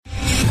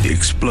The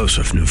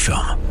explosive new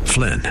film,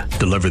 Flynn,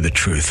 deliver the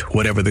truth,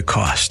 whatever the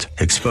cost,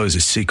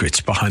 exposes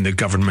secrets behind the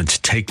government's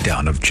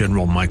takedown of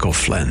General Michael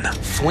Flynn.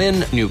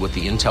 Flynn knew what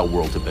the intel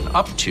world had been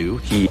up to.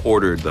 He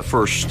ordered the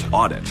first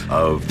audit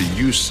of the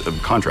use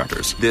of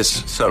contractors.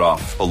 This set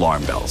off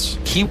alarm bells.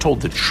 He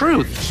told the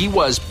truth. He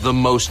was the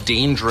most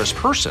dangerous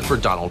person for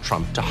Donald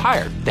Trump to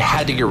hire. They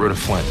had to get rid of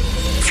Flynn.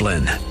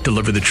 Flynn,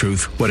 deliver the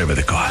truth, whatever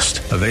the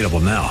cost. Available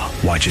now.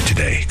 Watch it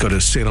today. Go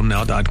to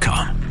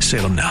salemnow.com.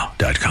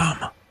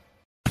 salemnow.com.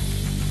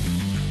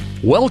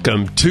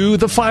 Welcome to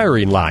The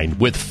Firing Line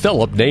with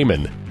Phillip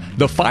Naiman.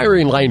 The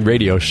Firing Line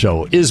radio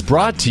show is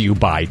brought to you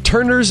by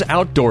Turner's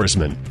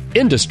Outdoorsman,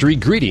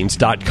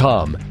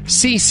 IndustryGreetings.com,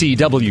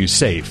 CCW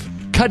Safe,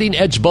 Cutting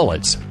Edge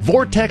Bullets,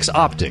 Vortex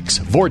Optics,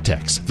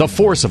 Vortex, The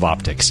Force of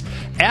Optics,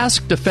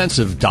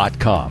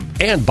 AskDefensive.com,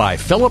 and by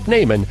Phillip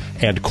Naiman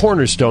and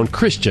Cornerstone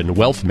Christian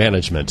Wealth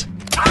Management.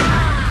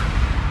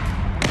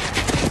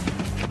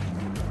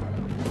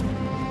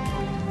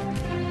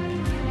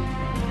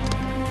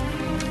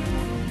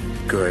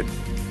 Good.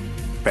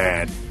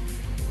 Bad.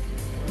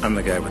 I'm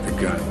the guy with the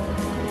gun.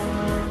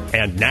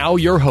 And now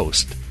your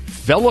host,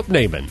 Phillip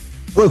Naiman.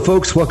 Hello,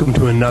 folks. Welcome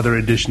to another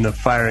edition of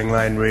Firing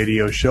Line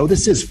Radio Show.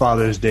 This is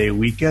Father's Day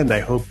weekend. I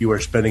hope you are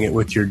spending it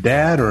with your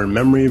dad or in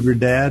memory of your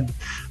dad.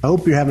 I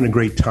hope you're having a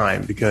great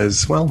time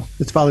because, well,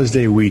 it's Father's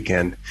Day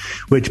weekend,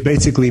 which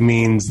basically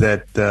means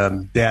that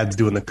Dad's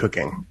doing the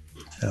cooking.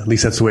 At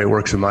least that's the way it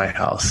works in my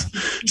house.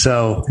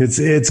 So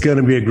it's going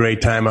to be a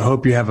great time. I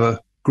hope you have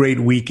a great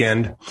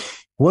weekend.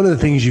 One of the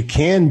things you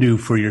can do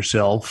for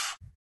yourself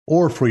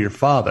or for your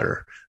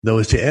father, though,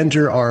 is to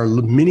enter our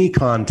mini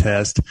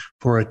contest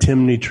for a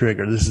Timney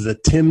trigger. This is a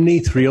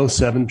Timney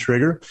 307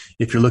 trigger.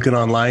 If you're looking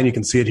online, you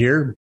can see it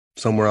here,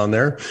 somewhere on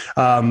there,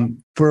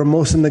 for a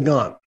Mosin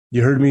Nagant.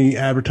 You heard me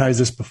advertise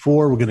this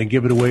before. We're going to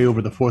give it away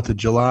over the 4th of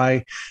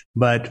July.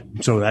 But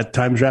so that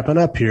time's wrapping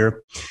up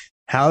here.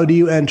 How do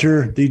you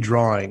enter the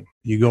drawing?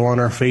 You go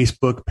on our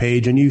Facebook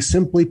page and you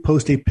simply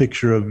post a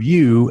picture of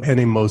you and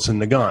a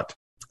Mosin Nagant.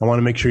 I want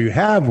to make sure you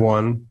have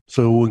one,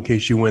 so in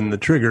case you win the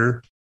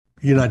trigger,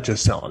 you're not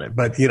just selling it.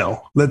 But,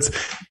 let's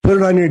put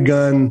it on your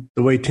gun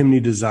the way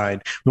Timney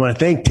designed. We want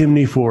to thank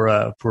Timney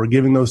for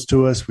giving those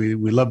to us. We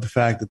love the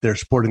fact that they're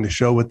supporting the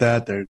show with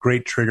that. They're a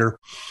great trigger.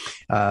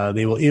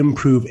 They will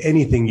improve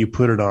anything you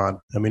put it on.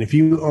 I mean, if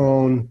you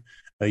own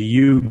a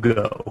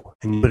Yugo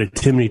and you put a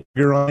Timney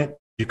trigger on it,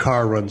 your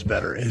car runs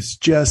better. It's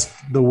just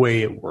the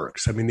way it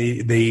works. I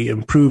mean, they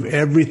improve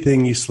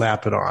everything you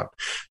slap it on.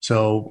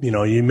 So,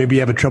 you maybe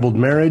have a troubled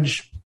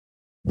marriage,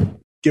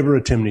 give her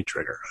a Timney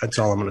trigger. That's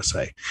all I'm going to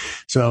say.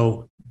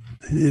 So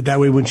that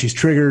way, when she's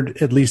triggered,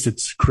 at least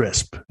it's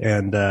crisp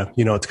and,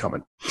 it's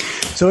coming.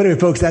 So anyway,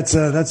 folks,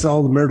 that's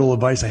all the marital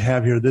advice I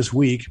have here this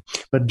week.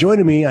 But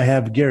joining me, I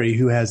have Gary,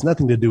 who has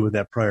nothing to do with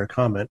that prior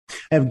comment.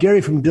 I have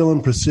Gary from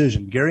Dillon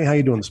Precision. Gary, how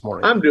you doing this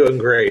morning? I'm doing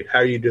great. How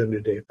are you doing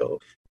today,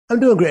 Phillip? I'm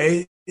doing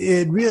great.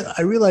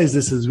 I realized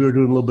this as we were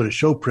doing a little bit of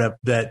show prep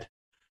that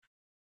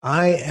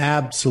I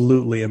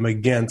absolutely am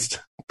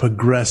against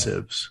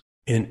progressives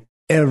in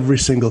every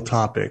single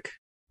topic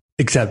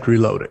except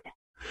reloading.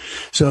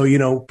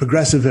 So,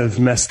 progressive have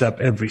messed up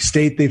every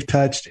state they've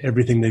touched,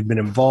 everything they've been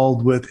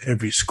involved with,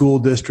 every school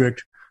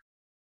district.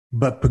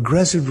 But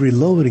progressive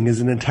reloading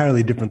is an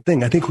entirely different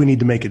thing. I think we need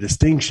to make a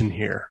distinction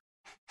here.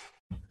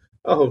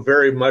 Oh,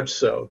 very much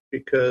so,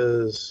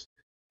 because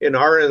in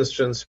our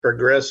instance,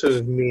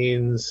 progressive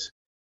means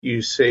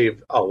you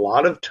save a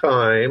lot of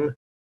time,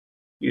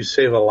 you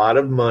save a lot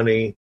of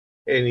money,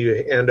 and you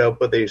end up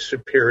with a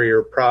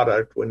superior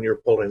product when you're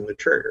pulling the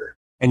trigger.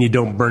 And you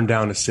don't burn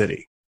down a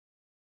city.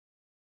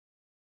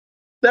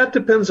 That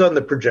depends on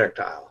the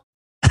projectile.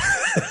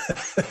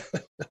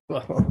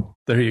 Well,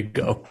 there you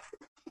go.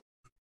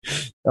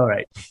 All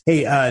right.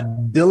 Hey,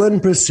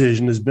 Dillon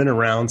Precision has been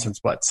around since,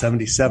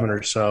 77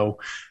 or so.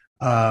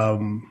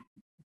 For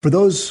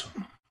those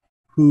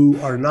who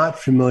are not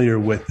familiar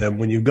with them,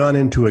 when you've gone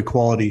into a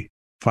quality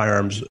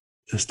firearms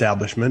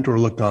establishment or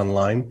looked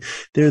online,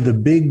 they're the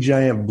big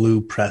giant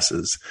blue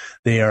presses.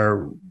 They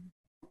are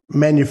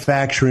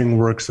manufacturing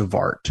works of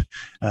art.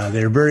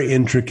 They're very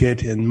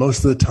intricate, and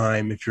most of the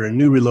time, if you're a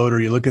new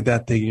reloader, you look at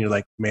that thing and you're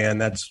like, man,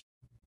 that's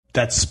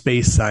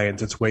space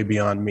science. It's way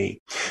beyond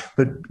me.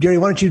 But Gary,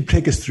 why don't you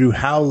take us through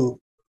how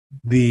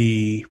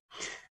the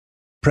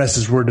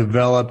presses were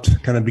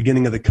developed, kind of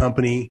beginning of the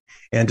company,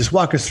 and just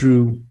walk us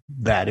through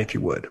that, if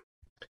you would.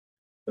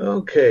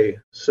 Okay,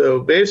 so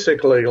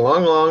basically,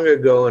 long, long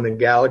ago in a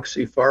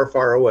galaxy far,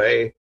 far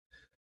away,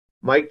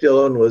 Mike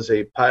Dillon was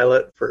a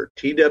pilot for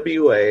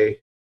TWA,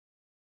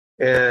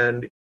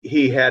 and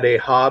he had a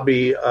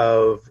hobby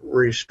of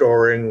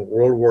restoring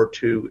World War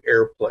II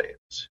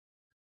airplanes.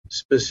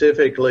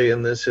 Specifically,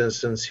 in this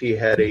instance, he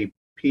had a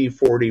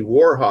P-40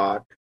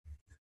 Warhawk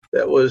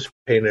that was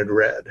painted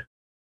red.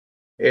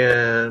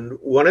 And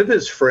one of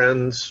his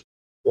friends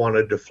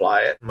wanted to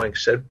fly it. Mike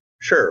said,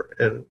 sure,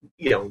 and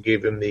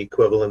gave him the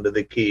equivalent of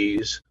the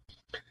keys.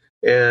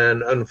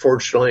 And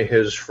unfortunately,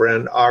 his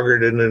friend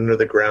augured it into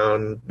the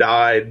ground,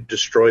 died,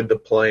 destroyed the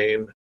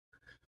plane.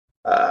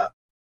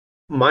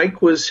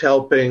 Mike was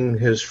helping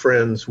his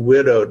friend's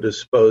widow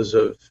dispose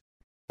of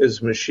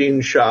his machine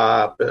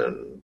shop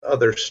and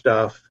other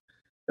stuff.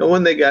 And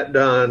when they got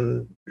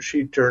done,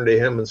 she turned to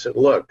him and said,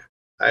 "Look,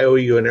 I owe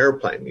you an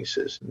airplane." He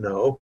says,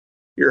 "No,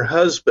 your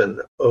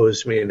husband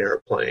owes me an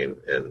airplane,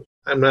 and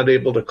I'm not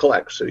able to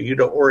collect, so you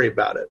don't worry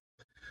about it."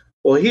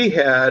 Well, he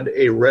had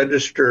a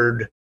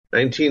registered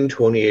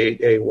 1928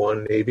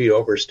 A1 Navy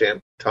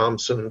overstamp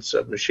Thompson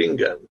submachine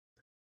gun.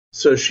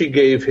 So she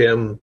gave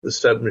him the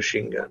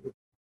submachine gun.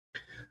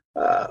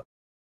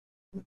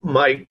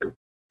 Mike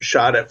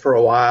shot it for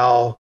a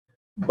while,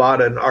 bought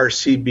an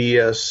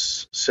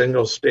RCBS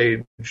single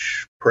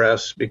stage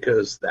press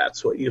because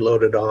that's what you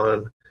loaded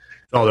on.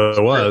 Oh,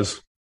 there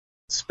was.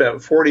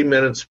 Spent 40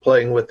 minutes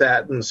playing with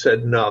that and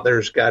said, no,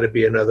 there's got to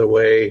be another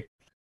way.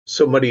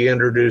 Somebody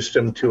introduced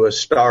him to a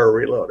star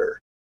reloader.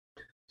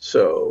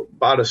 So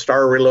bought a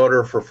star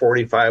reloader for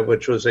 $45,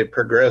 which was a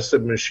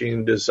progressive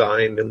machine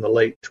designed in the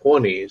late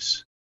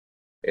 20s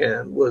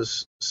and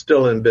was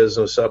still in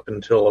business up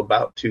until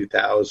about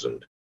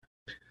 2000.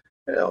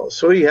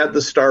 So he had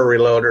the star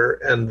reloader,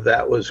 and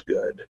that was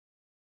good.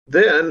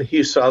 Then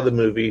he saw the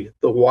movie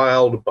The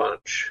Wild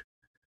Bunch,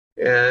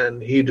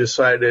 and he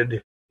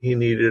decided he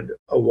needed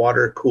a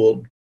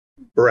water-cooled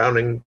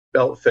Browning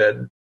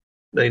belt-fed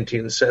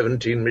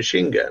 1917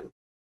 machine gun.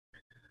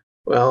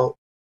 Well,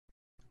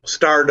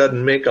 Star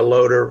doesn't make a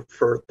loader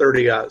for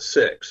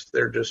 30-06.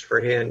 They're just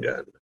for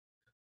handgun.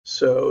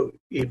 So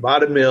he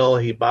bought a mill,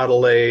 he bought a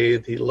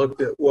lathe, he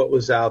looked at what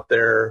was out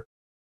there,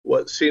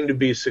 what seemed to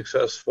be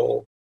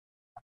successful,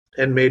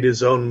 and made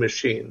his own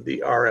machine,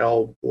 the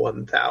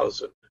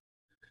RL-1000.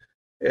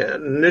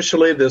 And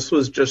initially this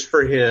was just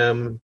for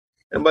him,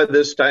 and by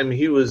this time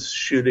he was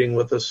shooting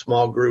with a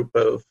small group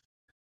of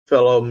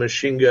fellow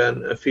machine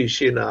gun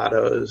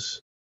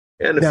aficionados.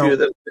 And a few of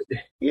them,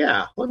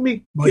 yeah, let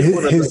me get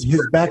one of those.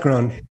 His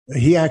background,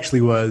 he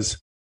actually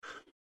was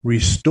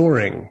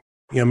restoring.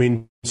 I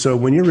mean, so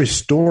when you're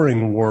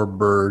restoring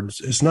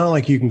warbirds, it's not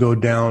like you can go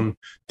down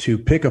to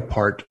Pick a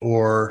Part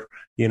or,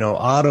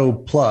 Auto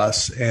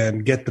Plus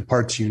and get the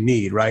parts you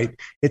need, right?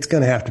 It's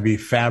going to have to be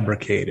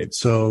fabricated.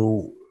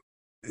 So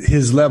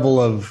his level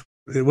of,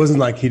 it wasn't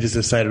like he just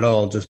decided,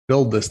 oh, I'll just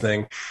build this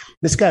thing.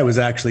 This guy was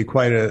actually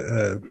quite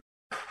a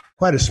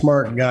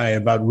smart guy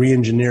about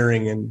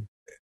re-engineering and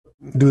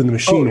doing the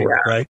machine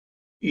work, right?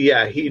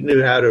 Yeah, he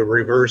knew how to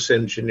reverse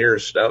engineer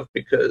stuff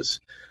because,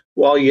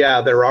 well,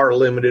 yeah, there are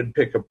limited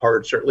pickup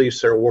parts, or at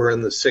least there were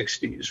in the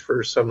 60s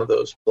for some of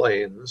those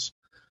planes.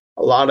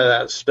 A lot of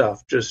that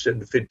stuff just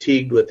had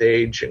fatigued with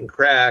age and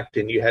cracked,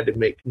 and you had to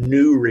make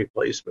new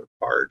replacement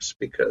parts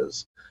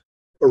because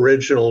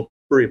original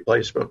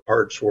replacement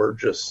parts were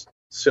just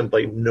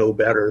simply no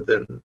better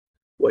than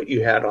what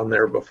you had on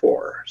there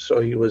before. So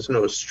he was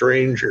no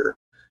stranger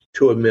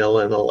to a mill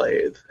and a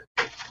lathe.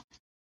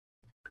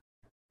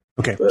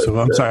 Okay, so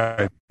I'm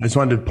sorry. I just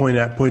wanted to point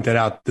that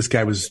out. This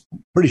guy was a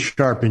pretty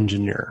sharp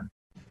engineer.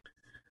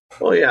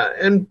 Oh yeah,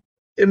 and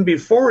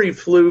before he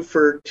flew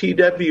for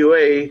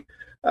TWA,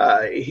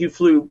 he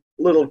flew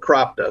little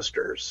crop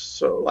dusters.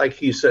 So, like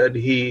he said,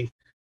 he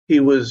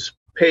was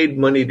paid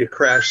money to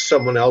crash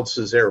someone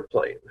else's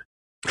airplane,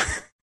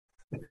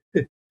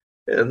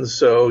 and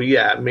so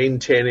yeah,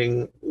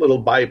 maintaining little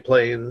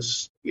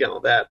biplanes,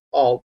 that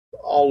all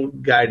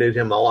guided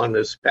him along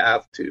this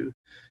path to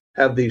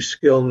have the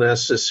skill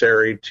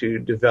necessary to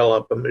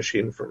develop a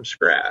machine from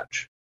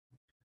scratch.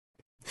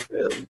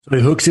 So he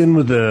hooks in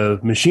with the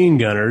machine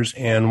gunners,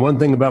 and one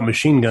thing about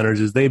machine gunners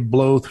is they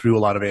blow through a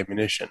lot of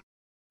ammunition,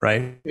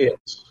 right? Yes,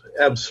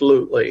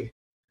 absolutely.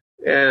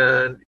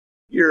 And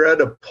you're at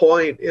a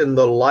point in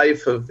the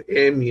life of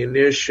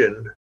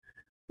ammunition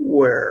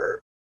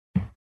where,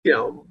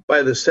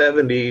 by the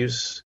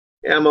 70s,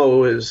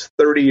 ammo is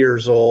 30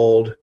 years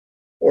old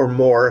or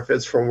more if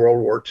it's from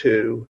World War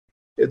II.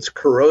 It's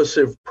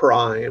corrosive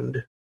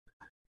primed,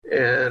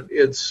 and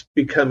it's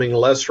becoming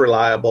less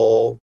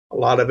reliable. A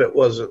lot of it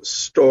wasn't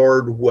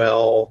stored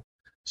well,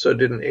 so it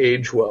didn't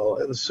age well.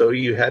 And so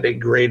you had a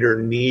greater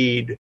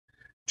need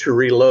to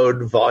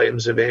reload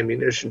volumes of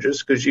ammunition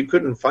just because you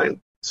couldn't find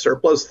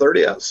surplus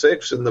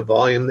 30-06 in the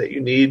volume that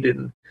you need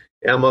in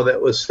ammo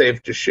that was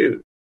safe to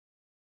shoot.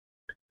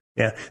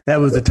 Yeah, that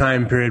was the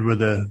time period where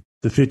the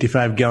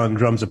 55-gallon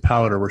drums of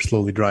powder were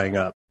slowly drying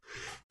up.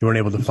 You weren't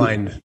able to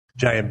find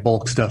giant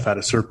bulk stuff out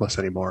of surplus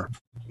anymore.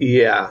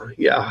 Yeah.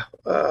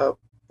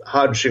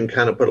 Hodgson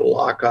kind of put a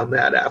lock on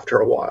that after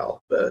a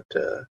while. But,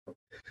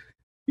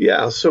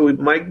 so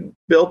Mike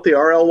built the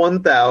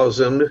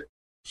RL-1000,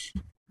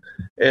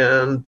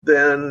 and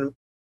then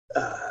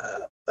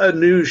a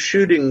new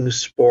shooting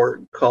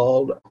sport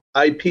called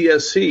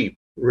IPSC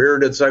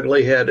reared its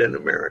ugly head in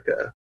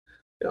America.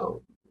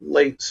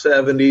 Late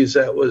 70s,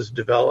 that was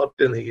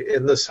developed in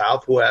the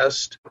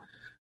Southwest,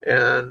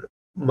 and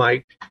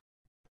Mike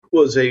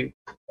was a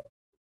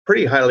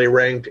pretty highly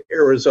ranked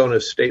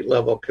Arizona state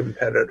level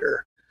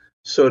competitor.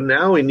 So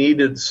now he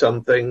needed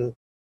something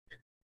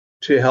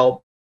to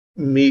help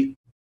meet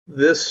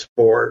this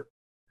sport.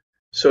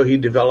 So he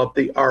developed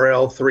the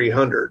RL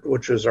 300,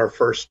 which was our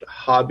first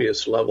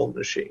hobbyist level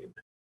machine.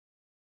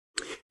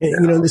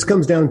 And, this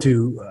comes down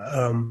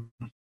to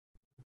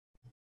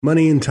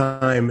money and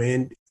time.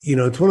 And,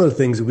 it's one of the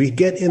things, we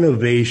get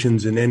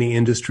innovations in any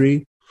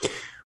industry.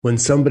 When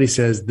somebody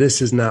says,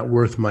 this is not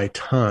worth my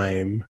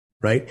time,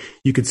 right?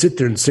 You could sit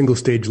there and single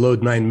stage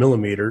load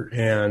 9mm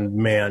and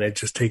man, it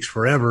just takes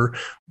forever.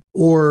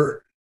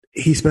 Or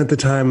he spent the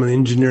time on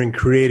engineering,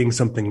 creating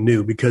something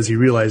new because he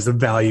realized the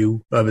value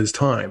of his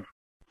time.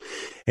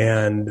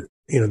 And,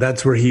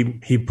 that's where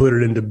he put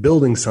it into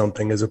building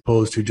something as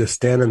opposed to just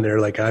standing there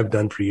like I've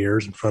done for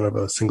years in front of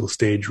a single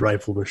stage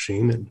rifle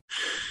machine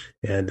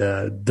and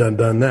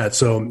done that.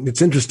 So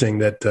it's interesting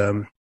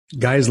that,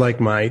 guys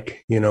like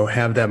Mike,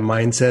 have that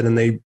mindset and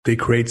they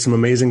create some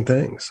amazing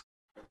things.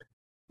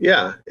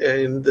 Yeah.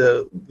 And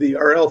the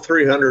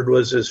RL300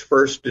 was his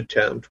first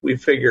attempt. We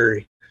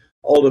figure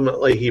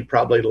ultimately he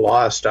probably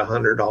lost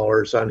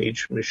 $100 on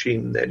each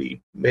machine that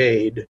he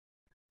made,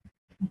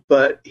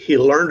 but he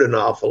learned an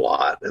awful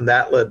lot. And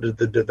that led to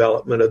the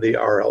development of the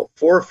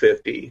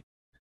RL450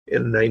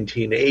 in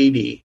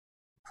 1980.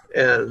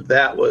 And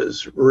that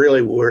was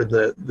really where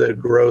the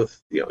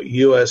growth,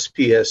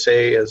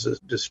 USPSA as a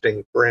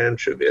distinct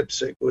branch of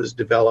IPSC was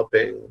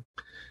developing.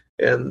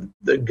 And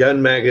the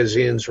gun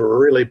magazines were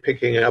really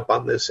picking up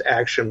on this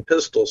action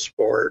pistol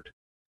sport.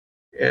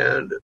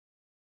 And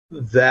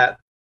that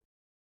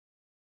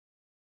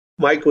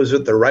Mike was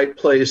at the right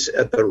place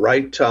at the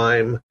right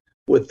time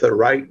with the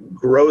right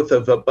growth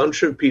of a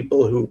bunch of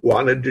people who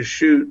wanted to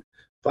shoot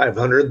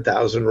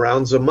 500,000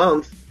 rounds a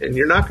month. And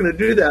you're not going to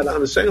do that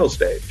on a single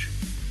stage.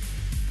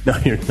 No,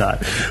 you're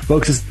not.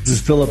 Folks, this is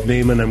Phillip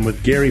Naiman. I'm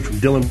with Gary from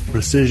Dillon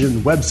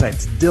Precision. The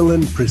website's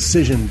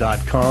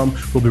DillonPrecision.com.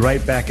 We'll be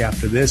right back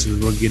after this as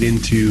we'll get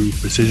into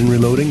precision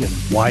reloading and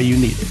why you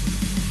need it.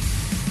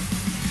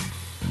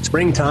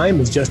 Springtime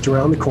is just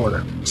around the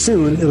corner.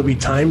 Soon, it'll be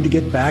time to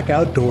get back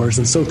outdoors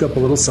and soak up a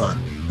little sun.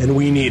 And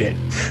we need it.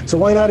 So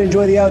why not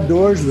enjoy the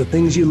outdoors with the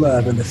things you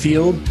love in the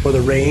field or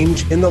the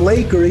range, in the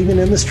lake, or even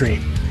in the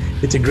stream?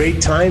 It's a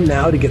great time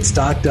now to get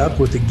stocked up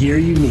with the gear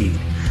you need.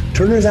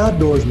 Turner's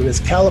Outdoorsman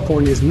is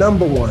California's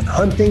 #1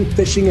 hunting,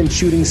 fishing, and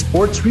shooting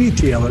sports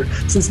retailer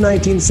since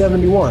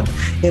 1971,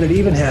 and it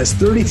even has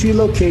 33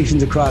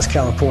 locations across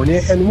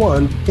California and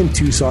one in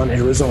Tucson,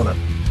 Arizona.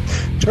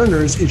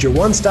 Turner's is your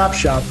one-stop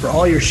shop for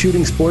all your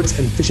shooting sports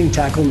and fishing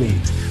tackle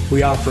needs.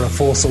 We offer a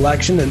full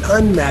selection and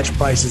unmatched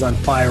prices on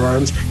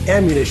firearms,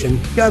 ammunition,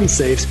 gun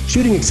safes,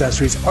 shooting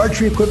accessories,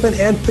 archery equipment,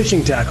 and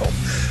fishing tackle.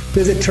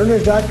 Visit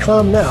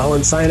Turners.com now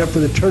and sign up for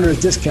the Turners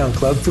Discount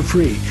Club for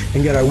free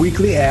and get our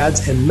weekly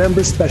ads and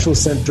member specials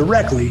sent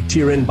directly to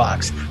your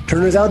inbox.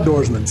 Turners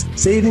Outdoorsman's,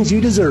 savings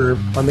you deserve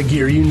on the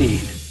gear you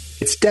need.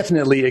 It's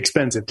definitely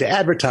expensive to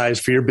advertise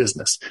for your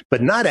business,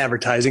 but not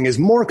advertising is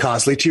more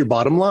costly to your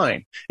bottom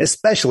line,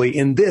 especially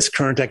in this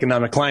current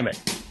economic climate.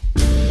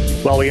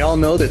 While we all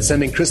know that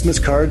sending Christmas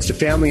cards to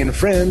family and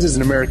friends is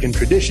an American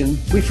tradition,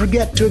 we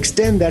forget to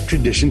extend that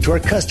tradition to our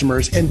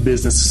customers and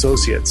business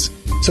associates.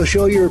 So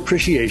show your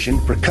appreciation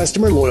for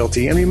customer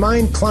loyalty and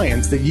remind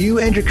clients that you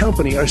and your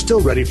company are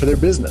still ready for their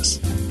business.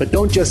 But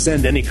don't just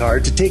send any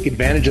card to take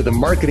advantage of the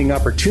marketing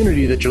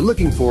opportunity that you're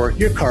looking for.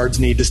 Your cards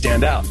need to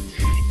stand out.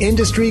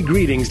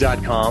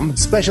 IndustryGreetings.com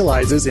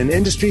specializes in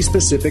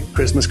industry-specific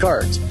Christmas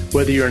cards.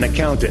 Whether you're an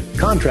accountant,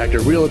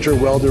 contractor, realtor,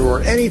 welder,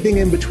 or anything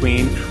in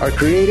between, our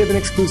creative and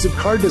exclusive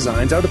card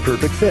designs are the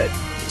perfect fit.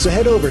 So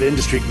head over to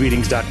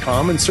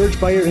IndustryGreetings.com and search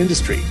by your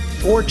industry.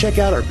 Or check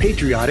out our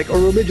patriotic or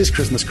religious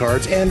Christmas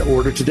cards and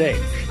order today.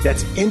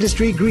 That's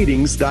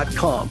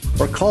IndustryGreetings.com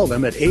or call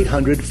them at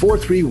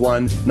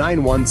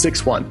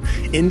 800-431-9161.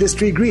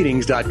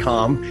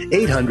 IndustryGreetings.com,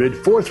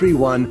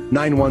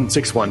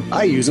 800-431-9161.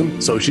 I use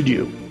them, so should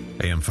you.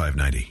 AM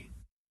 590,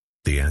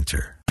 The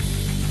Answer.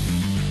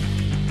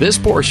 This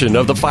portion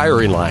of the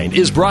firing line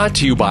is brought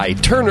to you by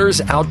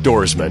Turner's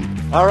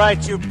Outdoorsman. All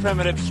right, you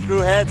primitive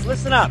screwheads,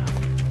 listen up.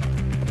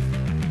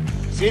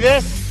 See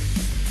this?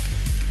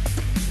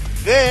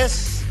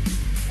 This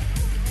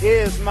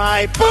is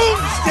my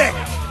boomstick.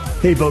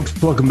 Hey folks,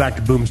 welcome back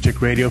to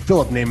Boomstick Radio.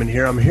 Phillip Naiman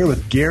here. I'm here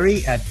with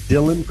Gary at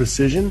Dillon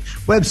Precision.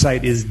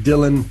 Website is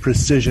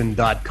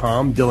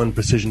DillonPrecision.com.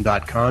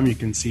 DillonPrecision.com. You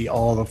can see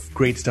all the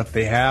great stuff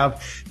they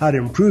have, how to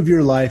improve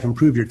your life,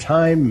 improve your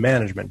time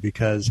management,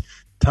 because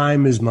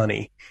time is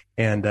money,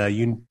 and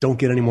you don't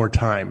get any more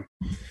time.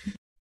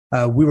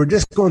 We were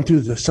just going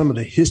through some of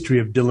the history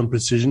of Dillon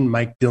Precision.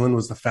 Mike Dillon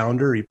was the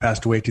founder. He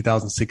passed away in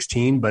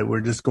 2016, but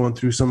we're just going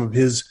through some of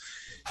his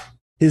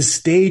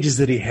stages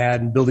that he had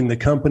in building the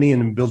company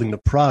and in building the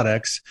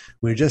products.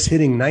 We're just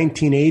hitting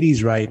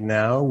 1980s right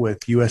now with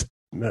with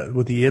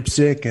the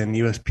IPSC and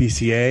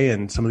USPCA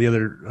and some of the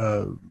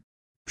other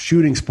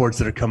shooting sports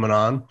that are coming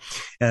on.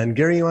 And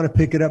Gary, you want to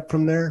pick it up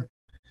from there?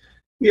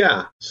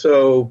 Yeah.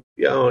 So,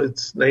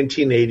 it's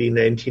 1980,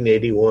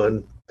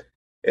 1981.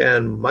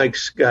 And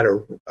Mike's got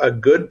a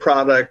good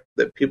product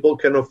that people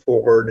can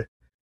afford,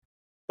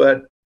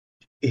 but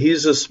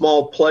he's a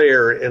small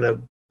player in a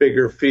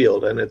bigger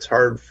field, and it's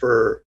hard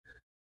for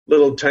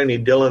little tiny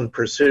Dillon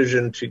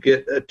Precision to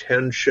get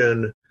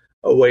attention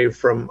away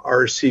from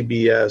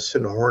RCBS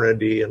and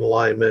Hornady and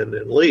Lyman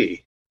and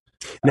Lee.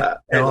 Now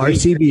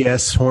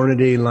RCBS,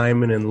 Hornaday,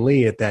 Lyman, and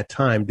Lee at that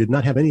time did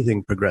not have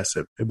anything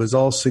progressive. It was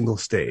all single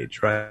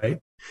stage, right?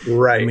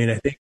 Right. I mean, I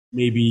think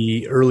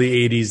maybe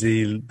early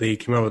 80s they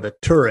came out with a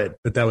turret,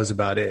 but that was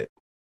about it.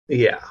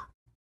 Yeah.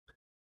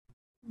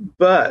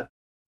 But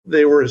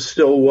they were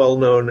still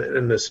well-known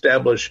and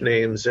established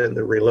names in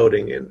the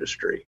reloading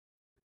industry.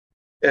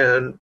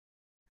 And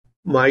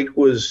Mike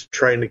was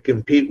trying to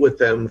compete with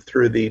them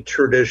through the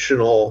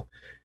traditional,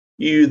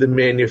 you, the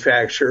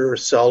manufacturer,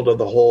 sell to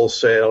the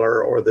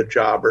wholesaler or the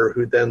jobber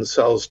who then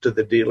sells to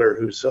the dealer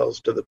who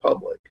sells to the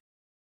public.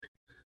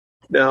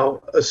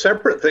 Now, a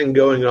separate thing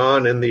going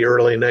on in the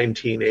early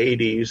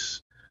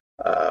 1980s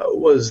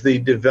was the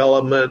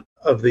development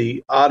of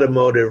the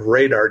automotive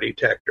radar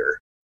detector.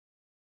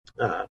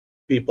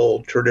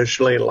 People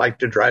traditionally like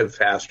to drive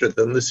faster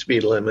than the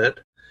speed limit,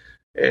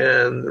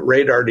 and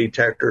radar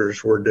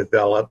detectors were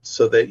developed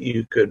so that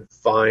you could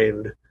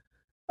find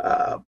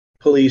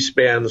police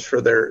bands for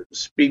their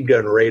speed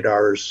gun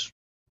radars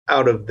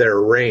out of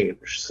their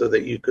range so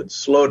that you could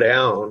slow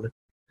down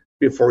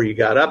before you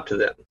got up to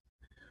them.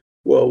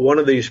 Well, one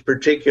of these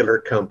particular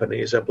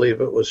companies, I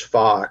believe it was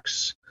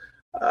Fox,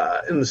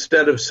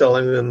 instead of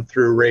selling them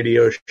through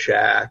Radio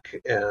Shack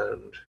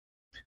and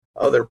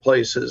other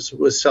places,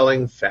 was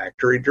selling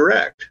factory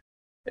direct.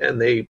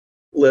 And they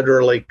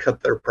literally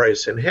cut their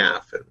price in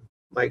half. And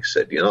Mike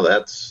said,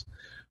 that's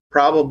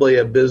probably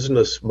a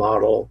business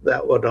model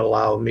that would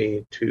allow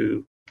me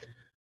to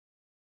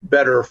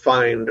better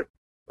find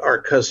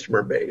our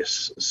customer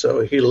base.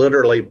 So he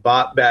literally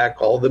bought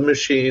back all the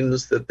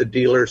machines that the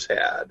dealers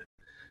had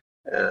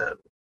and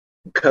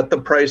cut the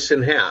price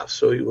in half.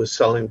 So he was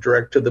selling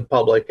direct to the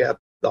public at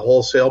the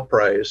wholesale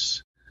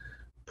price,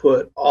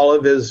 put all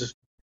of his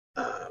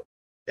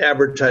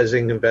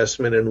advertising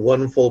investment in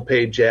one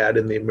full-page ad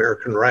in the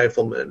American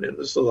Rifleman, and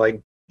this was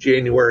like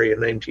January of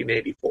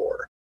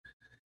 1984.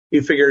 He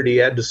figured he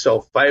had to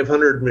sell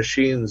 500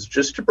 machines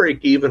just to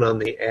break even on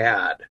the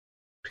ad.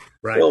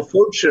 Right. Well,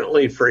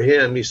 fortunately for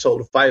him, he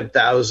sold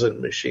 5,000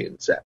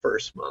 machines that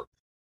first month.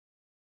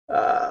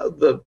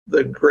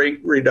 The great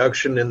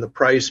reduction in the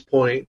price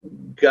point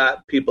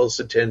got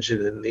people's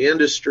attention in the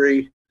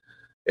industry,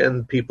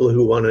 and people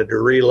who wanted to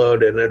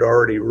reload and had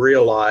already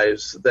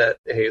realized that,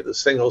 hey, the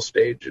single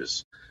stage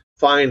is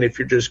fine if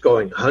you're just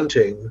going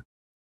hunting,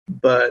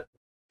 but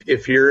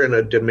if you're in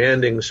a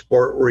demanding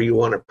sport where you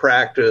want to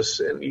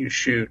practice and you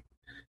shoot,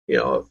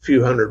 a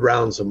few hundred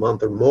rounds a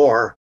month or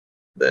more,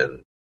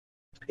 then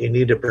you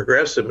need a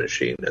progressive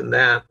machine. And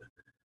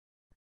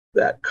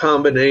that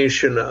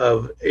combination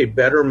of a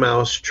better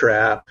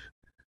mousetrap,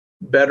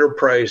 better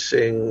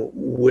pricing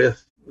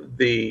with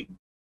the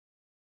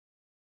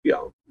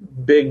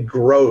big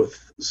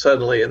growth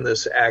suddenly in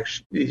these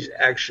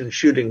action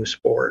shooting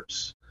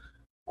sports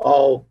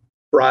all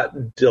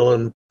brought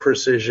Dillon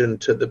Precision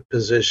to the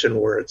position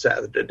where it's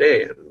at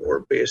today. And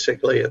we're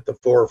basically at the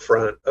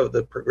forefront of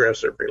the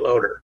progressive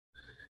reloader.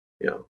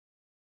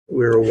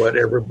 We're what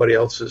everybody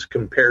else is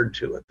compared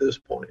to at this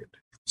point.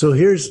 So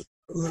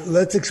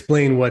let's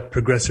explain what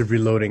progressive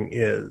reloading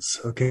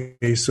is.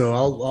 Okay, so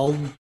I'll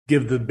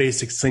give the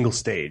basic single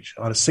stage.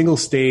 On a single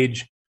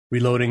stage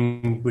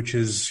reloading, which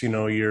is,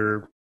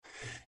 your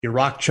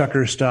rock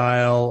chucker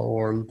style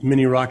or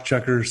mini rock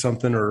chucker or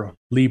something, or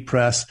Lee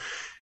press,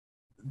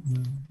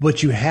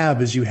 what you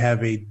have is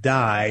a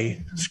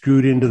die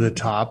screwed into the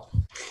top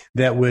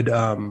that would,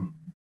 sorry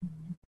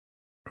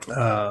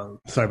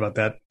about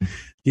that.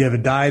 You have a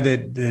die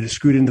that is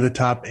screwed into the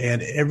top,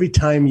 and every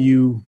time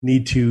you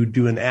need to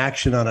do an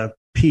action on a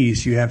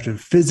piece, you have to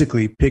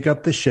physically pick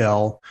up the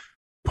shell,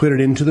 put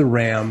it into the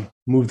ram,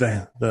 move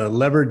the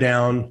lever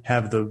down,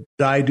 have the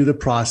die do the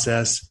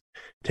process,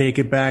 take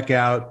it back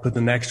out, put the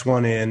next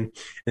one in, and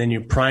then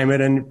you prime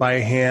it by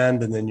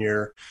hand, and then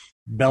you're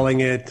belling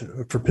it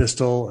for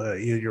pistol,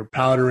 you're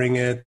powdering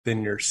it,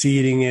 then you're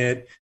seeding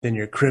it, then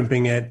you're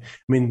crimping it. I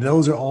mean,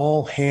 those are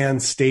all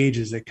hand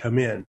stages that come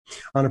in.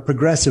 On a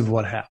progressive,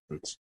 what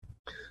happens?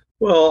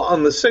 Well,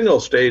 on the single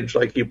stage,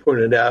 like you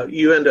pointed out,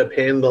 you end up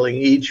handling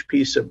each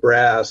piece of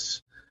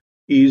brass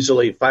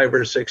easily 5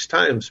 or 6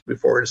 times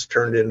before it's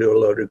turned into a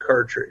loaded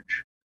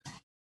cartridge.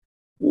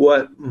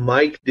 What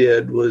Mike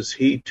did was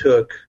he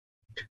took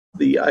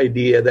the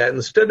idea that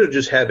instead of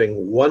just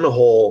having one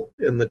hole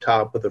in the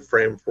top of the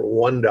frame for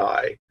one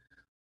die,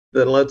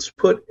 then let's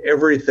put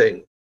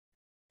everything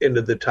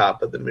into the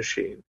top of the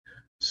machine.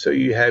 So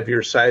you have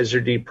your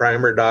sizer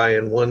deprimer die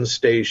in one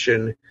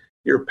station,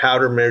 your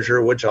powder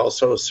measure, which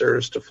also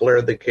serves to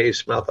flare the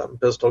case mouth on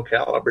pistol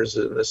calibers,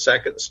 in the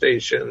second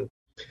station.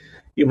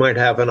 You might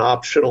have an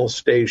optional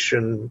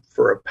station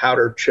for a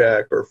powder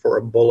check or for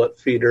a bullet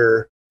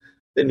feeder.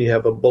 Then you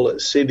have a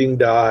bullet seeding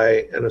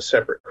die and a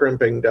separate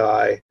crimping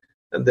die,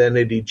 and then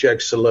it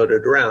ejects a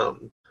loaded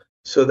round.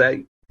 So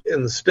that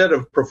instead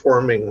of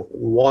performing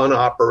one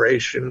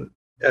operation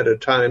at a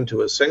time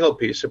to a single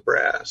piece of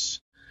brass,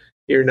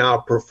 you're now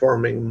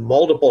performing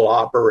multiple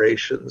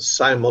operations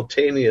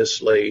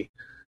simultaneously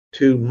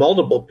to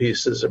multiple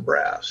pieces of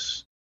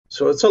brass.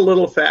 So it's a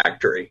little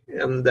factory,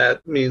 and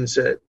that means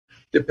that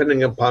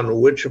depending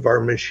upon which of our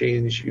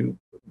machines you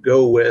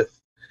go with,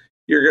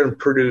 you're going to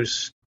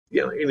produce,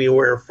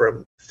 anywhere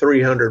from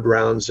 300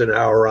 rounds an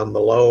hour on the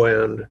low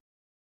end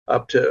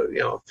up to,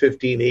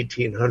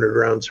 1,800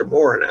 rounds or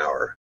more an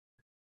hour.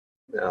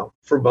 Now,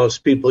 for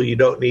most people, you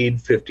don't need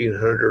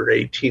 1,500 or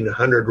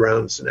 1,800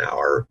 rounds an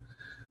hour,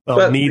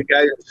 but the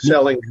guy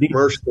selling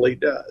commercially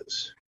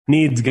does.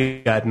 Needs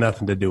got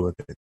nothing to do with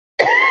it.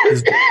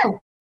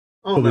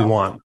 What we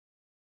want.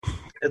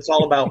 It's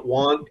all about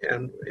want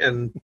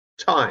and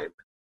time.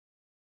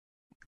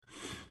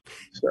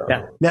 So.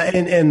 Yeah. Now,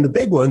 and the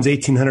big ones,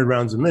 1,800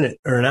 rounds a minute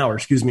or an hour,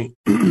 excuse me.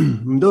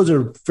 those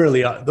are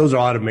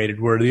automated,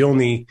 where the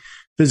only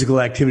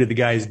physical activity the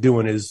guy is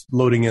doing is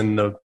loading in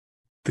the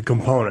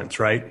components,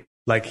 right?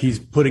 Like he's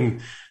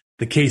putting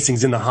the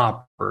casings in the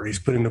hopper, he's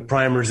putting the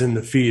primers in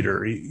the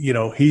feeder.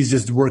 He's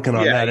just working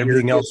on that.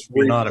 Everything else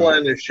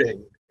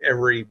replenishing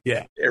every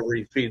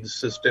feed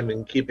system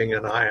and keeping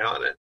an eye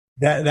on it.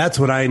 That's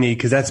what I need,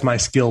 because that's my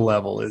skill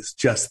level, is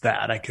just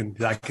that. I can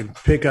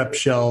pick up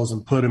shells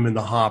and put them in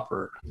the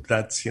hopper.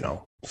 That's,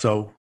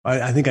 so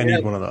I think I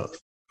need one of those.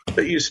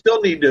 But you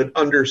still need to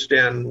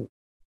understand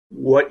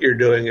what you're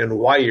doing and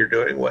why you're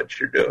doing what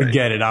you're doing.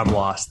 Forget it. I'm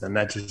lost then.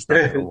 That's just not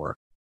going to work.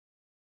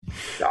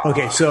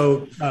 Okay,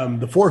 so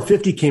the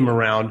 450 came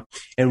around,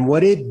 and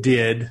what it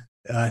did,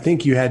 I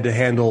think you had to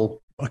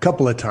handle a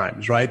couple of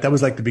times, right? That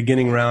was like the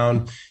beginning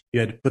round. You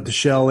had to put the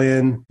shell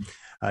in.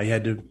 You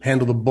had to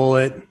handle the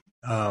bullet.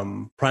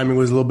 Priming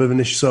was a little bit of an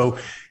issue.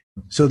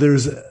 So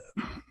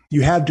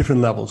you have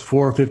different levels: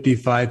 450,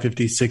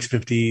 550,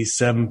 650,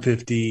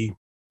 750,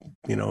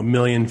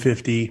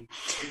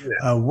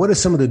 1,050,000. What are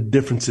some of the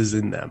differences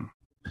in them?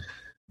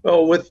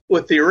 Well,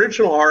 with the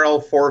original RL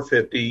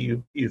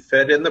 450, you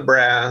fed in the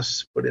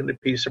brass, put in a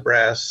piece of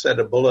brass, set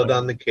a bullet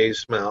on the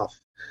case mouth.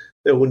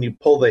 Then when you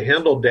pull the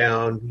handle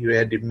down, you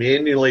had to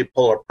manually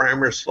pull a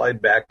primer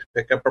slide back to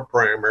pick up a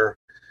primer.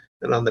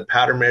 And on the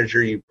powder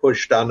measure, you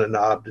pushed on a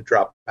knob to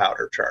drop the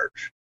powder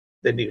charge.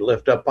 Then you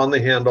lift up on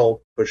the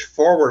handle, push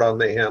forward on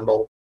the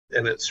handle,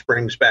 and it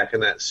springs back,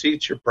 and that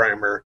seats your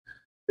primer.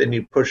 Then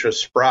you push a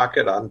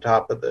sprocket on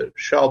top of the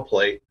shell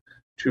plate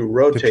to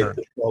rotate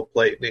the shell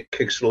plate, and it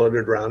kicks the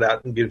loaded round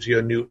out and gives you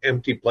a new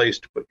empty place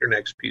to put your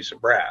next piece of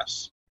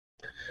brass.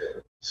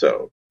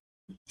 So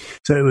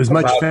it was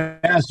much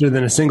faster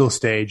than a single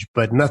stage,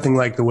 but nothing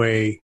like the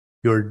way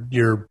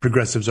your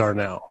progressives are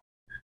now.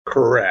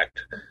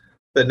 Correct.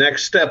 The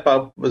next step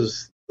up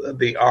was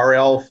the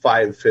RL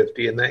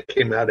 550, and that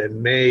came out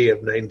in May of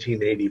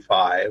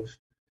 1985.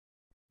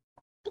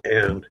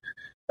 And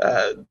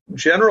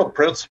general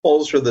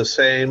principles are the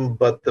same,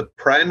 but the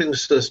priming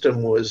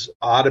system was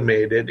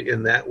automated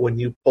in that when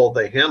you pull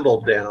the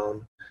handle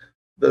down,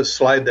 the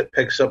slide that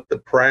picks up the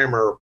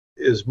primer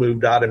is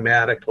moved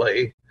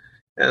automatically,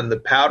 and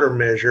the powder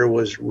measure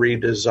was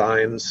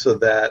redesigned so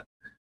that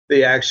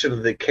the action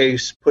of the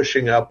case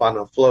pushing up on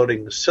a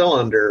floating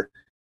cylinder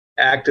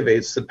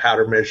activates the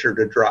powder measure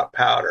to drop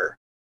powder.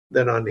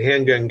 Then on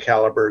handgun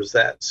calibers,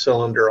 that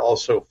cylinder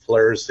also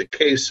flares the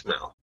case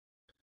mouth.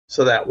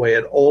 So that way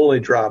it only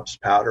drops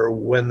powder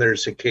when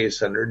there's a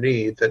case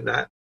underneath and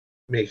not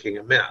making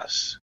a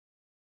mess.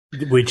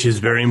 Which is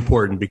very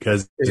important,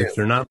 because if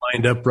they're not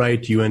lined up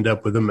right, you end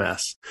up with a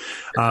mess.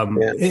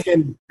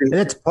 And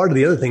that's part of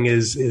the other thing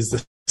is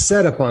the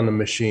setup on the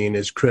machine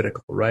is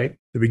critical, right?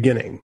 The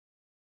beginning.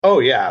 Oh,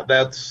 yeah.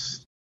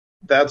 That's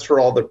where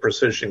all the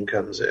precision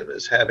comes in,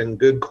 is having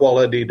good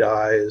quality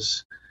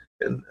dies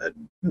and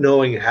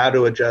knowing how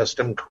to adjust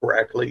them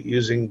correctly,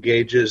 using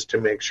gauges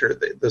to make sure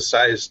that the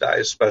size die,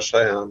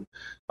 especially on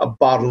a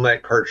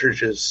bottleneck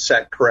cartridge, is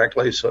set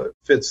correctly so it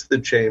fits the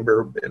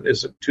chamber and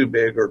isn't too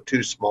big or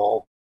too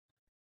small.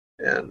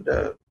 And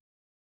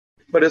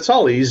but it's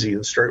all easy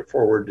and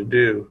straightforward to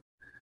do.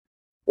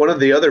 One of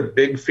the other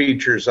big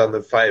features on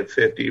the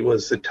 550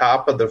 was the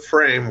top of the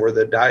frame where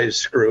the dies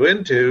screw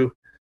into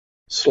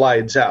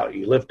slides out.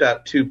 You lift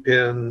out 2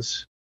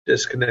 pins,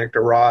 disconnect a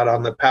rod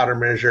on the powder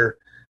measure,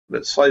 and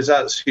it slides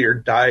out so your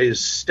dies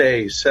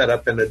stay set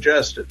up and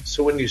adjusted.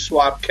 So when you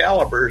swap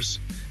calibers,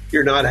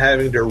 you're not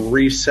having to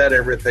reset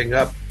everything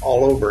up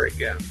all over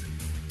again.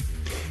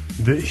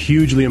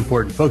 Hugely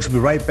important. Folks, we'll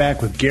be right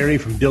back with Gary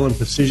from Dillon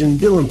Precision,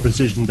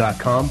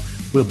 DillonPrecision.com.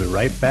 We'll be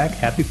right back.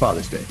 Happy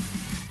Father's Day.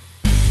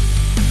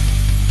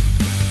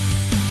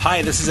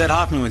 Hi, this is Ed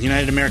Hoffman with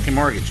United American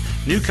Mortgage.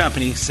 New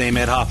company, same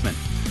Ed Hoffman.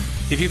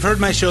 If you've heard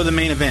my show, The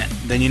Main Event,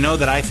 then you know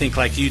that I think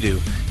like you do,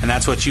 and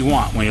that's what you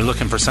want when you're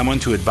looking for someone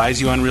to advise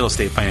you on real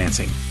estate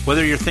financing.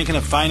 Whether you're thinking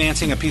of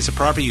financing a piece of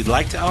property you'd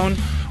like to own,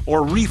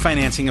 or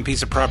refinancing a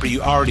piece of property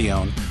you already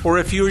own, or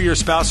if you or your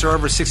spouse are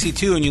over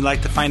 62 and you'd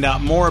like to find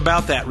out more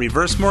about that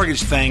reverse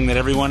mortgage thing that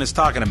everyone is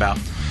talking about,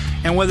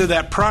 and whether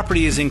that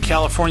property is in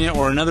California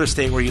or another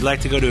state where you'd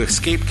like to go to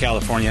escape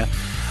California,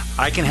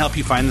 I can help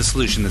you find the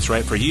solution that's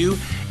right for you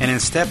and in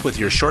step with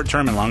your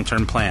short-term and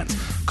long-term plans.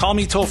 Call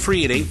me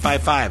toll-free at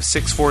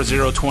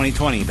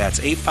 855-640-2020. That's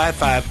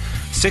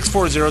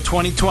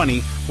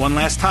 855-640-2020. One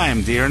last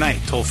time, day or night,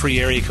 toll-free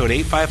area code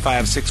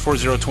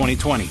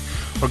 855-640-2020.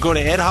 or go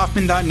to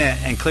edhoffman.net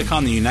and click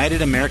on the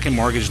United American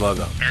Mortgage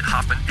logo. Ed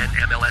Hoffman,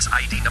 NMLS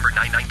ID number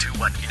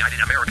 9921. United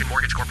American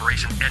Mortgage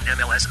Corporation,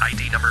 NMLS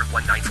ID number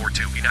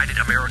 1942. United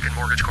American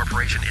Mortgage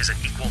Corporation is an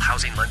equal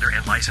housing lender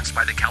and licensed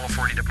by the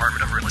California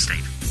Department of Real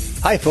Estate.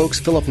 Hi, folks.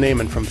 Phillip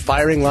Naiman from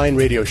Firing Line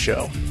Radio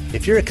Show.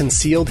 If you're a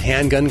concealed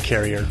handgun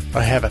carrier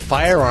or have a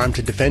firearm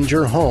to defend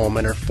your home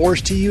and are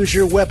forced to use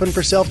your weapon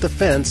for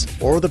self-defense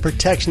or the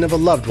protection of a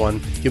loved one,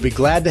 you'll be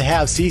glad to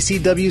have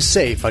CCW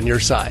Safe on your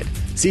side.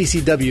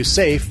 CCW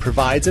Safe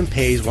provides and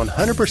pays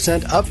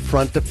 100%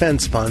 upfront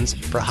defense funds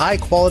for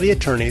high-quality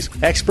attorneys,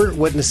 expert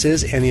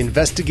witnesses, and the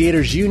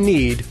investigators you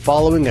need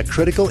following a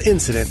critical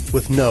incident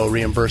with no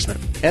reimbursement.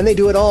 And they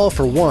do it all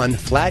for one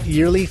flat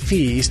yearly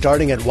fee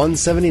starting at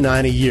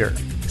 $179 a year.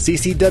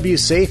 CCW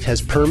Safe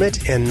has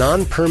permit and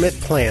non-permit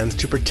plans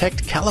to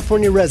protect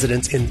California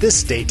residents in this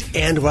state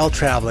and while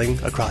traveling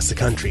across the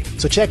country.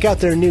 So check out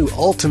their new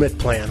Ultimate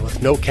Plan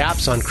with no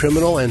caps on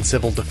criminal and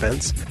civil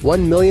defense,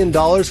 $1 million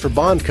for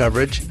bond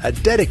coverage, a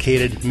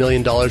dedicated $1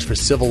 million for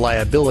civil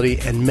liability,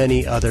 and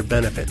many other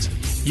benefits.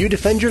 You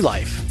defend your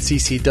life.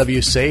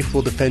 CCW Safe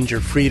will defend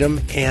your freedom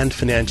and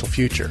financial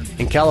future.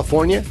 In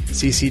California,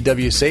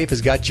 CCW Safe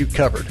has got you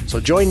covered. So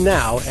join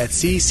now at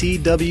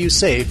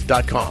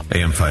ccwsafe.com.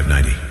 AM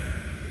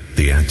 590,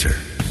 The Answer.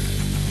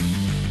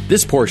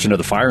 This portion of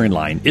the firing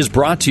line is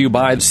brought to you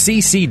by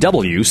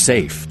CCW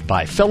Safe.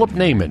 By Phillip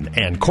Naiman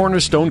and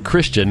Cornerstone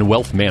Christian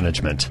Wealth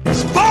Management.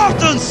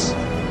 Spartans,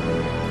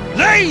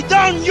 lay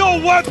down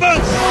your weapons!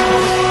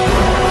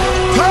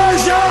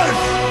 Persians!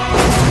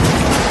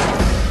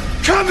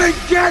 Come and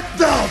get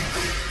them!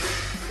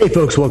 Hey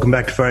folks, welcome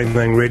back to Firing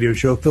Line Radio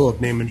Show. Phillip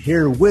Naiman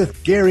here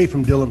with Gary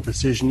from Dillon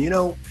Precision. You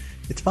know,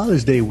 it's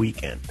Father's Day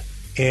weekend,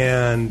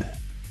 and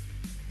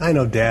I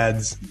know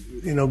dads,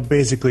 you know,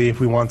 basically if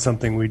we want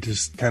something, we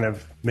just kind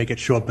of make it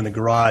show up in the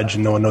garage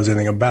and no one knows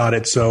anything about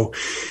it. So,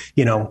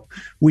 you know,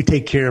 we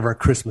take care of our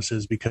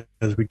Christmases because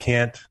we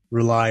can't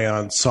rely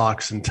on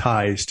socks and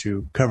ties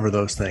to cover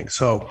those things.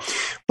 So,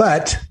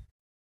 but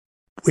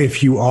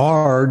if you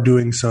are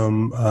doing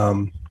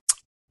some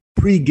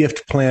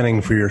pre-gift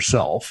planning for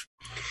yourself,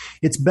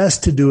 it's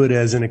best to do it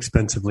as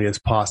inexpensively as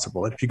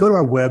possible. If you go to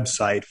our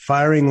website,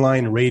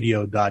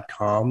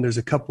 firinglineradio.com, there's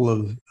a couple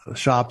of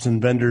shops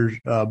and vendor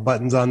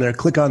buttons on there.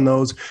 Click on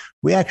those.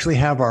 We actually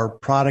have our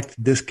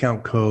product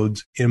discount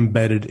codes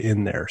embedded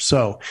in there.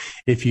 So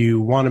if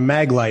you want a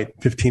Maglite,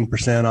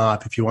 15%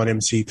 off. If you want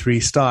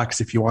MC3 stocks,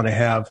 if you want to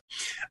have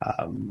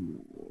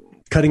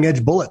cutting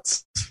edge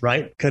bullets,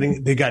 right?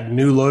 They got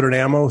new loaded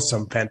ammo,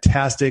 some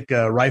fantastic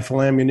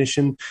rifle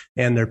ammunition,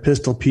 and their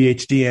pistol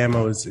PhD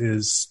ammo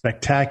is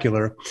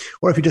spectacular.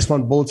 Or if you just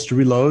want bullets to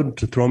reload,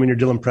 to throw them in your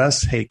Dillon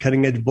press, hey,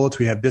 cutting edge bullets,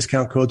 we have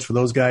discount codes for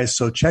those guys.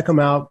 So check them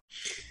out.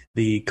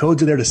 The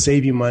codes are there to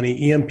save you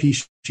money. EMP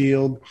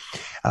Shield,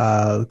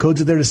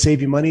 codes are there to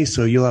save you money,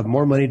 so you'll have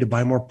more money to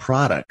buy more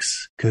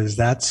products, because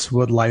that's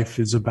what life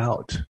is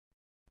about.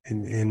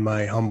 In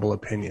my humble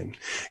opinion.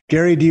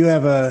 Gary, do you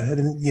have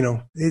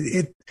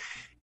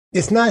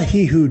it's not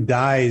he who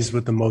dies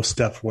with the most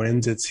stuff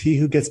wins. It's he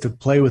who gets to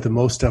play with the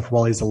most stuff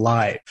while he's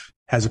alive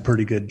has a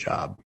pretty good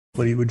job.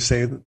 What you would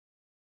say?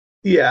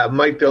 Yeah,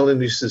 Mike Dillon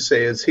used to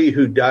say it's he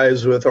who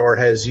dies with or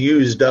has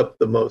used up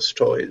the most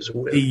toys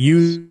wins.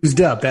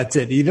 Used up, that's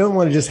it. You don't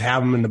want to just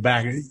have them in the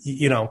back.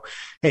 You know,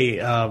 hey,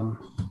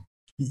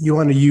 you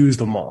want to use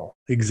them all.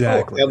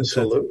 Exactly. Oh,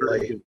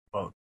 absolutely.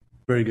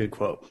 Very good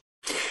quote.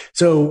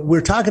 So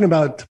we're talking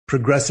about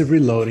progressive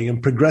reloading,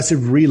 and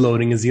progressive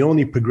reloading is the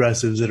only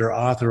progressives that are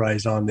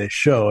authorized on this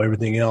show.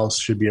 Everything else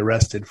should be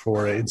arrested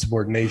for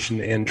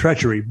insubordination and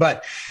treachery.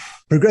 But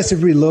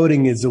progressive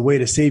reloading is a way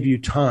to save you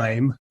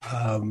time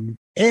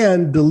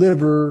and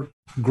deliver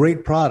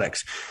great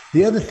products.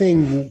 The other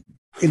thing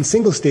in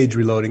single stage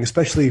reloading,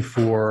 especially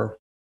for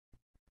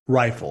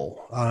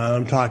rifle,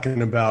 I'm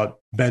talking about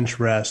bench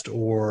rest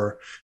or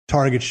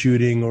target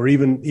shooting, or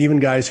even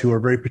guys who are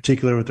very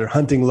particular with their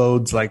hunting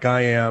loads like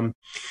I am,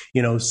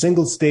 you know,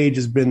 single stage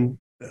has been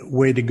the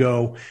way to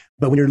go.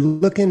 But when you're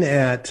looking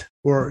at,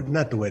 or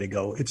not the way to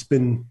go, it's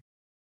been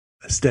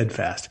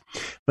steadfast.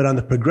 But on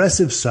the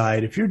progressive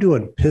side, if you're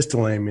doing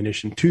pistol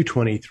ammunition,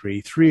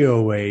 223,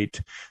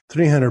 308,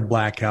 300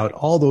 blackout,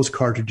 all those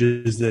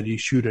cartridges that you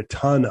shoot a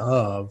ton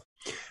of,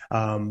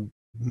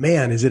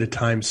 man, is it a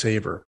time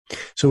saver.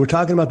 So we're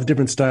talking about the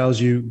different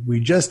styles. We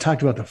just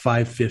talked about the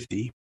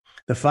 550.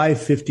 The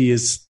 550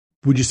 is,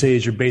 would you say,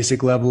 is your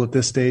basic level at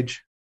this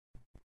stage?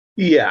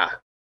 Yeah,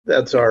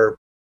 it's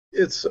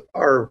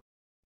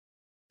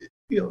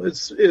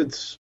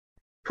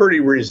pretty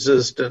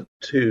resistant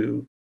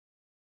to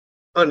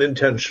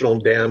unintentional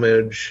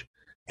damage.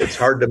 It's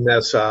hard to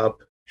mess up.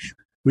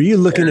 Were you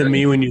looking at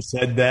me when you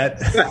said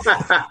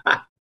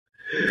that?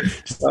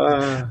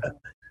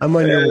 I'm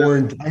on your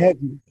warrant.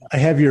 I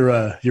have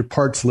your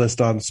parts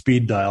list on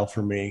speed dial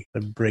for me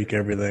to break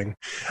everything.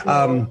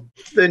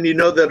 Then you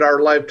know that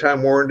our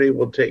lifetime warranty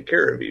will take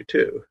care of you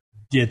too.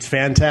 It's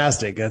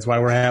fantastic. That's why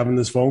we're having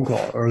this phone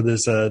call or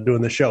this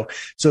doing the show.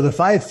 So the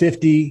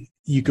 550,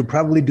 you could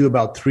probably do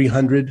about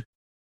 300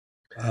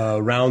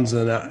 rounds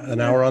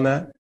an hour on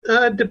that?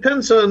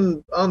 Depends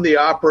on the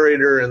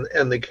operator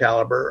and the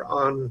caliber.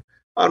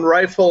 On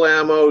rifle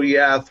ammo,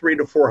 yeah,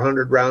 300 to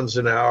 400 rounds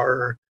an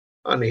hour.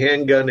 On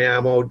handgun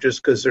ammo,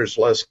 just because there's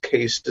less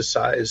case to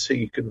size, so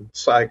you can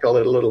cycle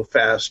it a little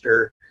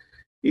faster,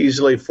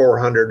 easily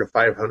 400 to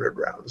 500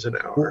 rounds an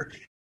hour.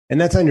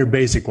 And that's on your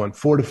basic one,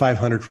 400 to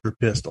 500 for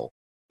pistol,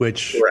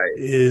 which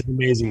is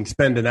amazing.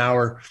 Spend an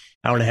hour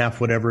and a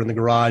half, whatever, in the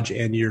garage,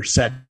 and you're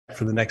set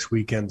for the next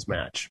weekend's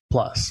match.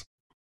 Plus,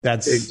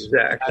 that is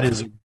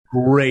a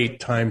great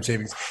time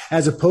savings,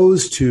 as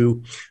opposed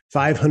to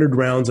 500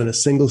 rounds on a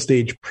single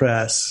stage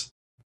press.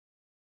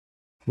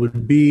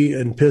 Would be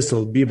in pistol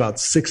would be about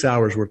 6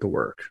 hours worth of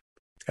work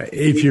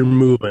if you're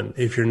moving,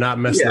 if you're not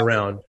messing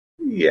around.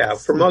 Yeah,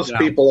 for most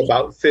people,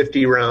 about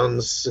 50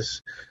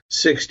 rounds,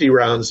 60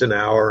 rounds an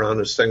hour on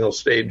a single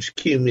stage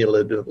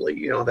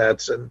cumulatively.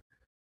 That's an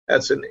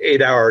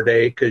 8-hour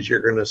day, because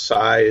you're going to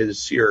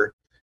size your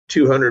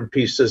 200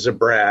 pieces of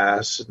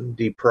brass and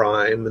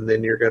deprime, and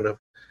then you're going to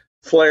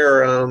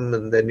flare them,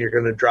 and then you're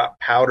going to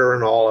drop powder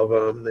in all of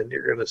them, then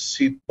you're going to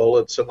seat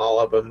bullets in all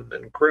of them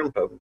and crimp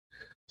them.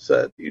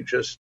 So that you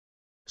just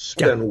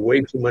spend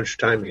way too much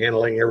time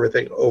handling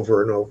everything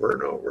over and over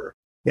and over.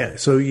 Yeah.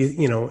 So,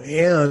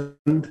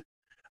 and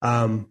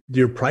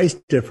your price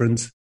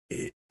difference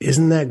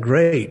isn't that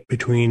great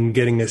between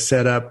getting a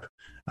setup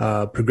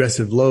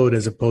progressive load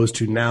as opposed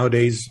to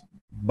nowadays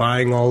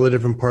buying all the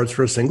different parts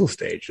for a single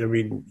stage. I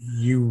mean,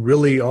 you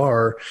really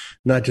are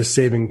not just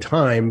saving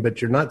time,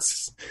 but you're not.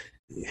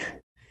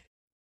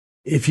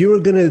 If you were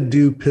going to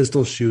do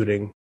pistol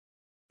shooting,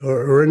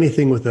 or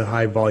anything with a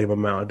high volume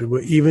amount,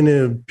 even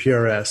in a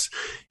PRS,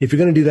 if you're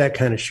going to do that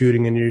kind of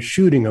shooting and you're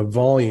shooting a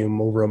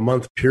volume over a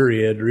month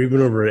period or even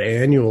over an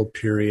annual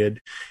period,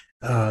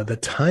 the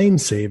time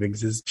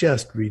savings is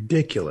just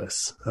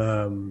ridiculous.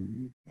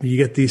 You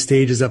get these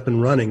stages up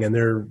and running, and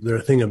they're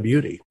a thing of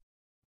beauty.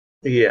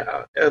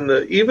 Yeah, and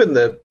even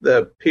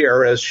the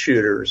PRS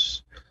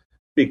shooters,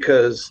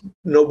 because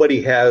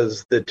nobody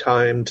has the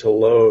time to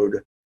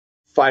load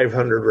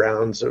 500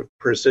 rounds of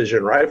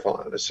precision rifle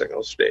on a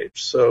single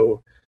stage.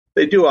 So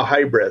they do a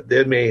hybrid.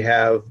 They may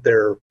have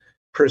their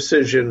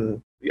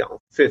precision,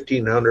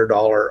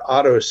 $1,500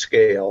 auto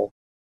scale,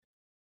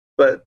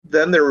 but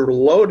then they're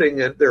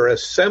loading it, they're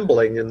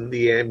assembling in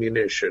the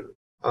ammunition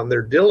on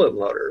their Dillon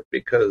loader,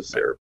 because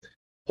they're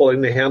pulling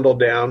the handle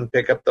down,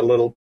 pick up the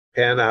little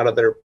pen out of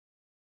their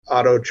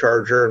auto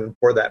charger and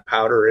pour that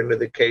powder into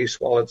the case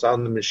while it's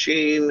on the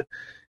machine.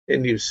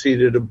 And you've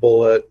seated a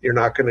bullet, you're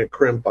not going to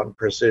crimp on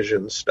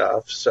precision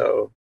stuff.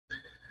 So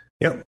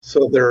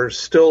they're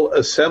still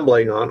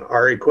assembling on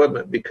our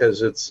equipment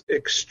because it's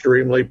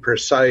extremely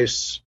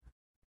precise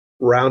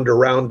round to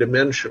round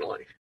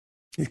dimensionally.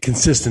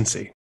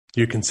 Consistency.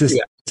 Your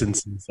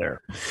consistency is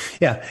there.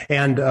 Yeah.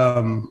 And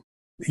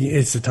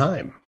it's the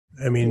time.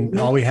 I mean,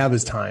 all we have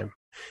is time.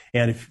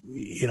 And if,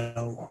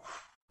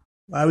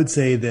 I would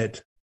say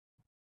that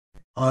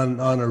on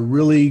a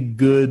really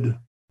good,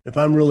 if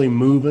I'm really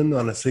moving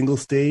on a single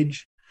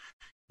stage,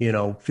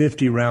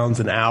 50 rounds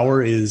an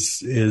hour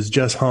is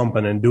just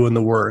humping and doing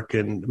the work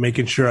and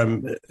making sure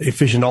I'm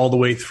efficient all the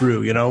way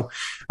through,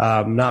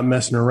 not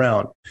messing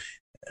around.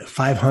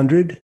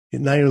 500,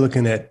 now you're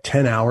looking at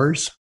 10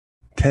 hours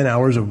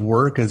of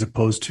work as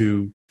opposed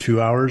to 2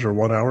 hours or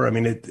 1 hour. I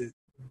mean,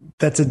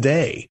 that's a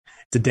day.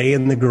 It's a day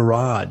in the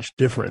garage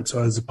difference,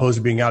 as opposed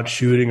to being out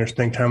shooting or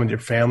spending time with your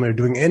family or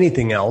doing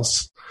anything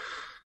else.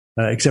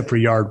 Except for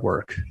yard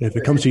work. If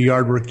it comes to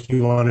yard work,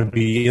 you want to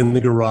be in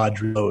the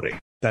garage reloading.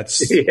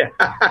 That's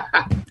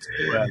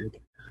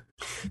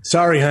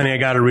sorry, honey, I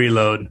got to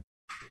reload.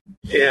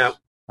 Yeah,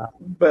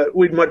 but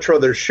we'd much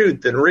rather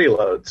shoot than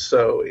reload.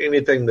 So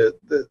anything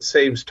that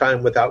saves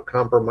time without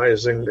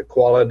compromising the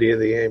quality of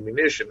the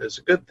ammunition is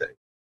a good thing.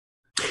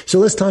 So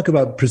let's talk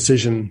about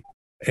precision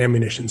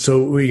ammunition.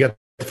 So we got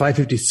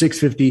 550,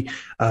 650,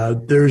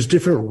 there's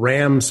different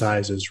RAM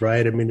sizes,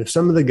 right? I mean, if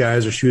some of the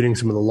guys are shooting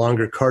some of the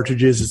longer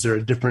cartridges, is there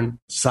a different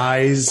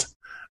size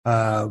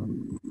that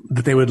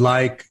they would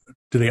like?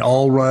 Do they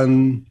all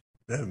run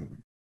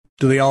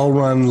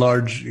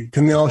large?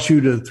 Can they all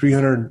shoot a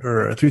 300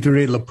 or a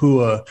 338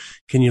 Lapua?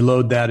 Can you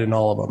load that in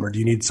all of them, or do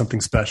you need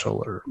something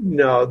special? Or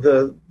no,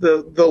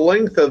 the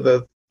length of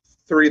the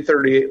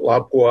 338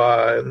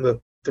 Lapua and the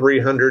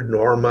 300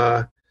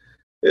 Norma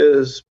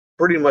is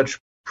pretty much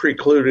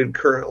precluded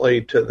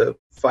currently to the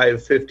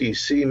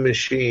 550C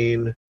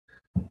machine,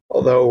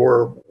 although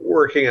we're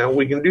working on,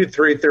 we can do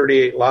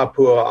 338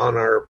 Lapua on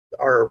our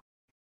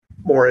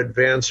more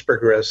advanced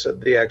progressive,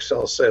 the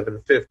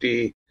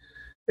XL750,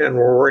 and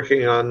we're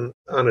working on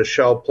a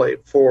shell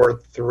plate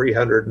for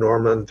 300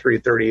 Norma and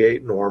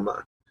 338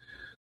 Norma.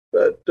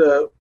 But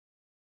and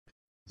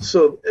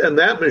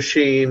that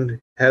machine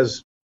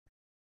has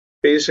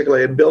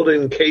basically a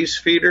built-in case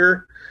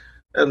feeder,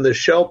 and the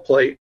shell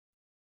plate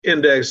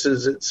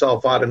indexes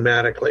itself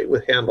automatically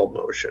with handle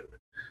motion.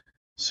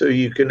 So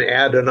you can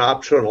add an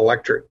optional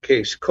electric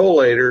case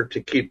collator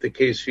to keep the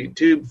case feed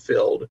tube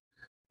filled.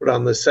 But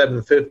on the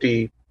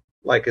 750,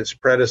 like its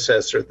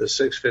predecessor, the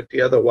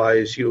 650.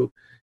 Otherwise, you,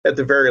 at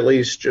the very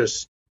least,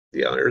 just,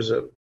 there's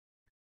a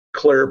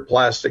clear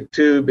plastic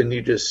tube and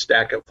you just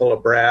stack it full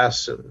of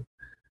brass and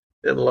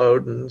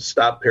load and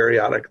stop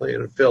periodically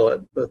and fill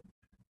it. But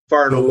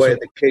far and away,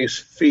 the case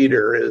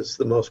feeder is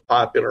the most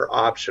popular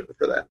option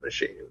for that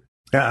machine.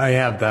 Yeah, I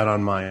have that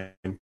on mine.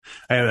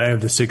 I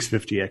have the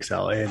 650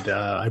 XL, and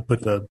I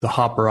put the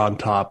hopper on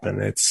top,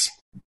 and it's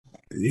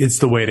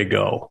the way to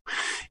go.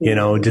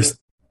 Just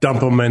dump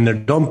them in there.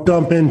 Don't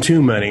dump in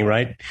too many,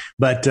 right?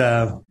 But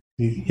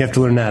you have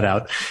to learn that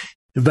out.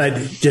 But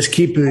just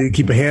keep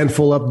a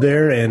handful up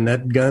there, and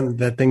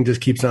that thing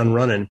just keeps on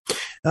running.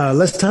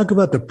 Let's talk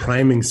about the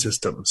priming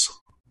systems.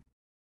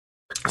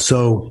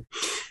 So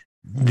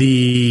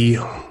the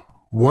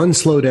one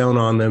slowdown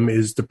on them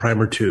is the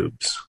primer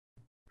tubes,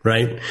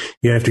 right?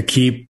 You have to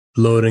keep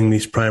loading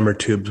these primer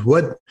tubes.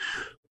 What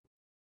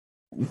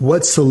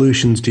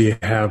solutions do you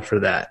have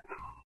for that?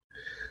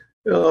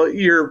 Well,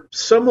 you're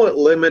somewhat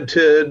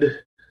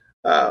limited.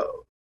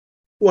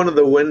 One of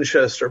the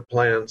Winchester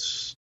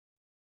plants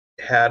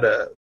had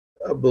a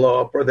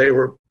blow up, or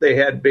they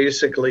had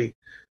basically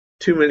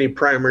too many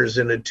primers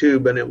in a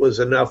tube, and it was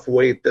enough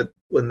weight that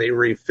when they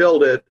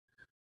refilled it,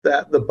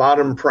 that the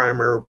bottom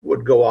primer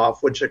would go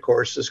off, which of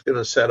course is going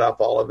to set off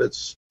all of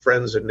its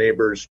friends and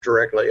neighbors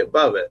directly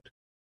above it.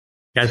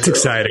 That's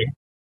exciting.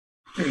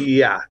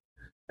 Yeah.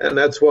 And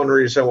that's one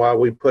reason why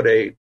we put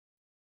a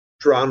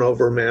drawn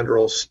over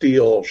mandrel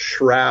steel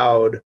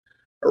shroud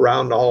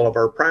around all of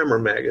our primer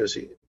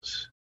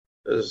magazines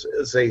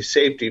as a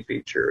safety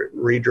feature. It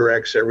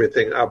redirects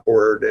everything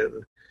upward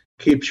and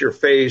keeps your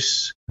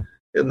face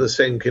in the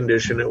same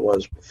condition it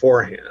was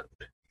beforehand.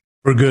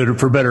 For good,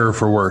 for better, or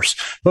for worse.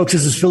 Folks,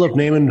 this is Phillip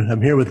Naiman.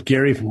 I'm here with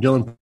Gary from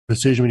Dillon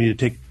Precision. We need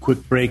to take a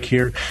quick break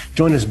here.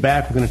 Join us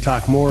back. We're going to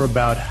talk more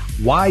about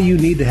why you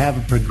need to have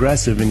a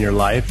progressive in your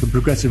life, a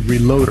progressive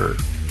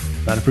reloader.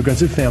 Not a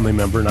progressive family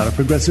member, not a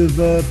progressive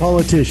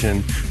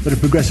politician, but a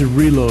progressive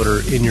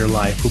reloader in your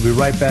life. We'll be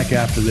right back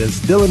after this.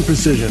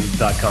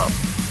 DillonPrecision.com.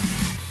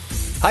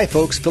 Hi,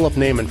 folks. Phillip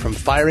Naiman from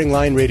Firing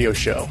Line Radio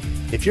Show.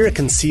 If you're a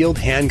concealed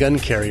handgun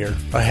carrier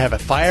or have a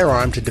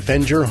firearm to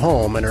defend your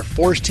home and are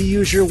forced to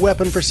use your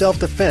weapon for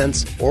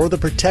self-defense or the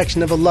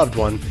protection of a loved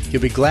one,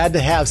 you'll be glad to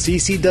have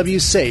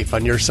CCW Safe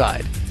on your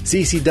side.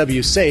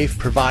 CCW Safe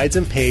provides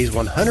and pays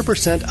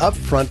 100%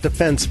 upfront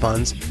defense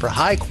funds for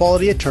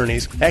high-quality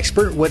attorneys,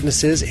 expert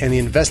witnesses, and the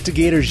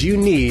investigators you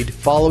need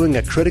following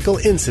a critical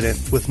incident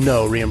with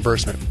no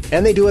reimbursement.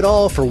 And they do it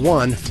all for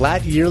one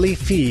flat yearly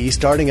fee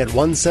starting at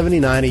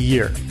 $179 a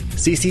year.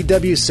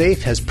 CCW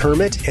Safe has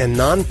permit and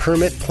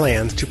non-permit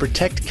plans to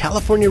protect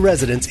California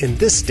residents in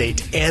this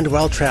state and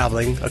while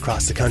traveling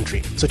across the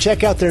country. So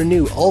check out their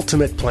new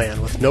Ultimate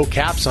Plan with no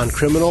caps on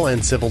criminal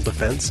and civil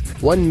defense,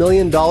 $1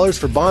 million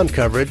for bond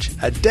coverage,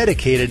 a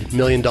dedicated $1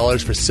 million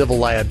for civil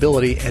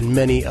liability, and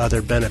many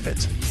other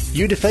benefits.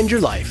 You defend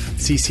your life.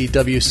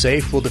 CCW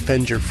Safe will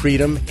defend your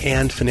freedom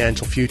and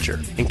financial future.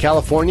 In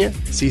California,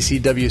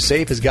 CCW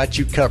Safe has got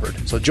you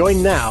covered. So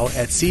join now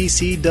at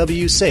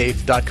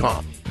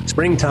ccwsafe.com.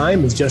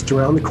 Springtime is just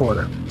around the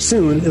corner.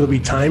 Soon, it'll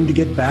be time to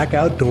get back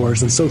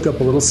outdoors and soak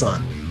up a little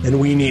sun. And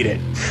we need it.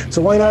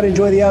 So why not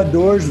enjoy the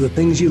outdoors with the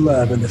things you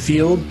love in the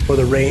field or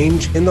the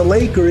range, in the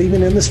lake, or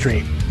even in the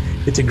stream?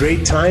 It's a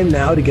great time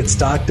now to get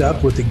stocked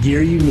up with the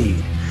gear you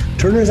need.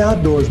 Turner's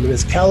Outdoorsman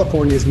is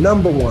California's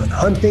 #1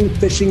 hunting,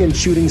 fishing, and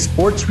shooting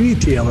sports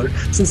retailer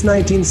since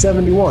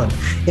 1971.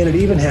 And it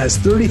even has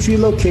 33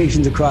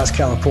 locations across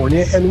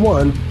California and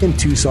one in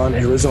Tucson,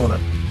 Arizona.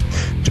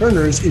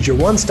 Turner's is your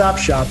one-stop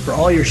shop for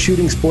all your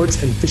shooting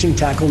sports and fishing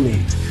tackle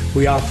needs.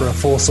 We offer a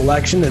full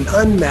selection and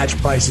unmatched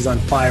prices on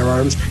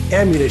firearms,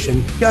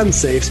 ammunition, gun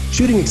safes,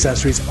 shooting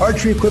accessories,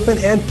 archery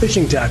equipment, and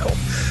fishing tackle.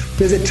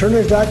 Visit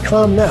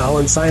Turners.com now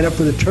and sign up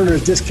for the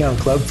Turners Discount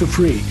Club for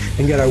free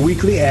and get our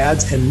weekly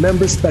ads and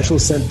member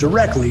specials sent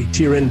directly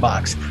to your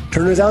inbox.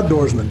 Turners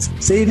Outdoorsman's,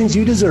 savings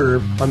you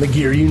deserve on the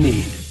gear you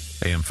need.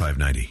 AM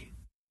 590,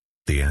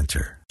 The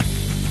Answer.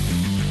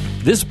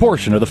 This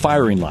portion of the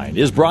firing line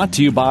is brought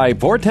to you by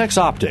Vortex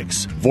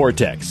Optics.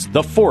 Vortex,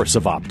 the force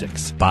of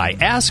optics. By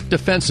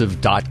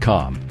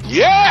AskDefensive.com.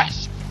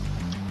 Yes!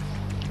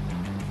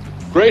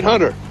 Great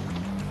hunter.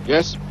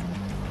 Yes?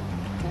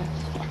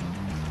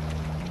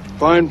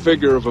 Fine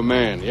figure of a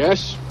man.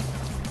 Yes?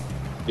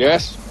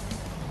 Yes?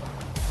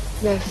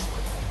 Yes.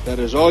 That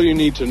is all you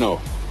need to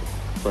know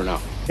for now.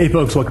 Hey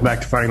folks, welcome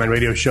back to Firing Line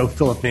Radio Show.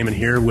 Phillip Naiman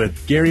here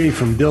with Gary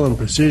from Dillon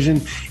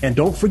Precision. And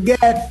don't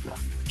forget,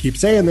 keep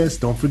saying this,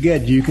 don't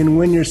forget, you can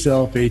win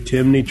yourself a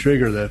Timney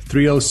trigger, the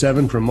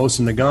 307 from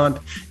Mosin Nagant.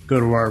 Go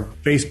to our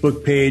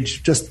Facebook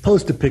page, just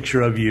post a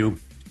picture of you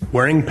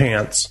wearing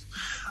pants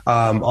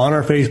on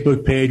our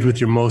Facebook page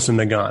with your Mosin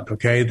Nagant,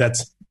 okay?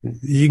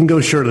 You can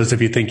go shirtless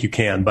if you think you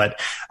can, but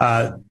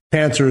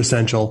pants are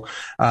essential.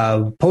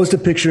 Post a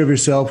picture of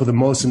yourself with a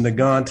Mosin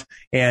Nagant,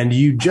 and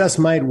you just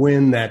might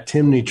win that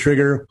Timney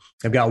trigger.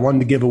 I've got one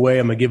to give away.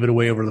 I'm going to give it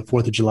away over the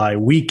 4th of July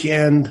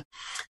weekend.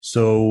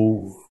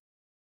 So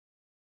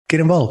get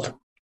involved.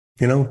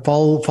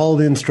 Follow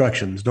the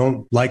instructions.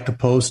 Don't like the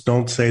post.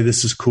 Don't say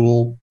this is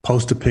cool.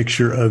 Post a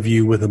picture of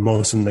you with a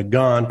Mosin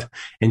Nagant,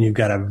 and you've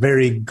got a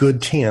very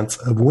good chance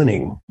of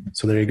winning.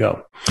 So there you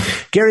go.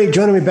 Gary,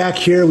 joining me back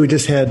here. We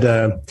just had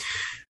a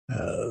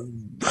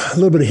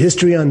little bit of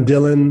history on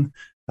Dylan,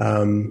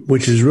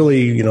 which is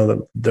really,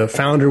 the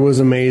founder was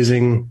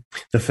amazing.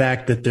 The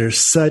fact that there's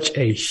such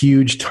a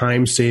huge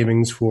time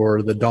savings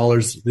for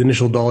the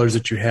initial dollars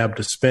that you have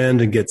to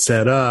spend and get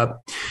set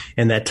up.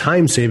 And that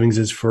time savings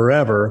is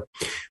forever.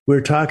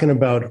 We're talking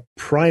about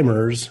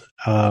primers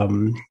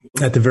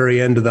at the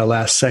very end of the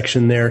last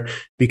section there,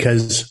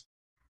 because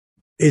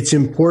it's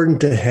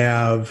important to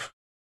have,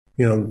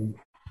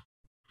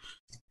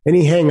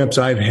 any hangups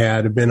I've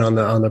had have been on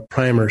the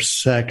primer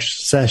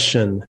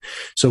session.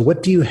 So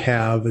what do you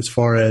have as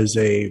far as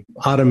a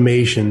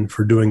automation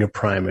for doing a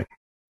priming?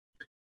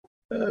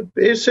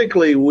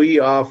 Basically, we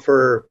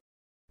offer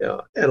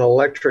an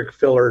electric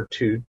filler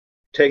to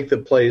take the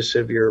place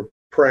of your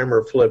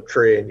primer flip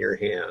tray in your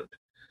hand.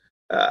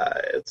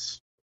 It's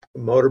a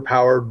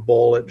motor-powered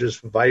bowl. It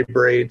just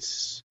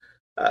vibrates.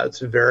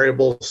 It's a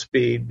variable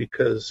speed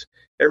because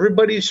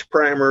everybody's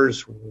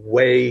primers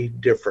weigh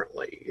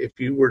differently. If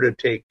you were to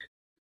take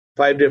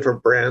 5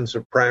 different brands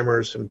of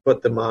primers and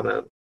put them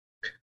on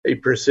a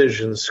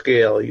precision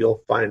scale,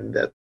 you'll find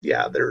that,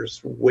 there's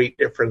weight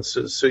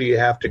differences. So you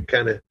have to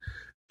kind of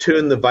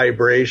tune the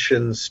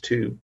vibrations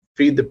to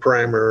feed the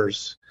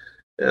primers.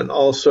 And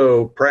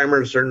also,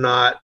 primers are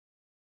not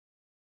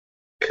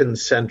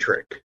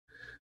concentric.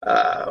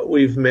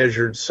 We've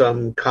measured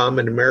some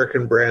common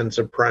American brands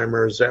of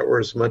primers that were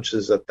as much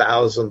as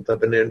 1,000th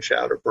of an inch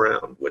out of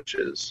round, which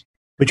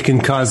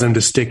can cause them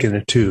to stick in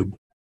a tube.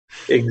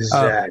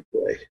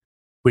 Exactly.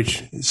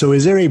 So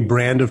is there a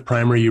brand of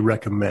primer you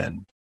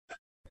recommend?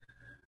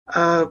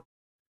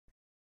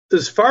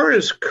 As far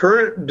as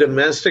current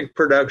domestic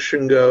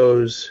production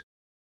goes,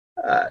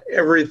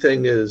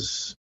 everything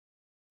is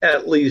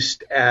at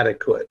least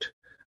adequate.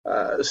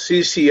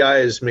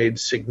 CCI has made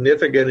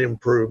significant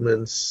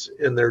improvements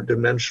in their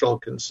dimensional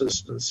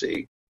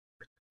consistency.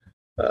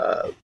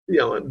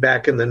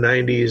 Back in the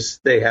 90s,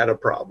 they had a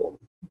problem,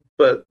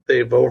 but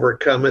they've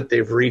overcome it.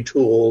 They've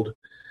retooled.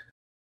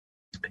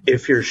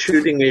 If you're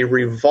shooting a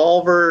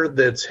revolver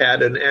that's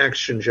had an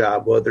action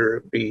job, whether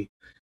it be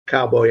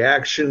cowboy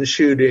action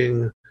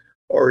shooting,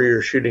 or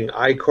you're shooting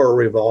I-Core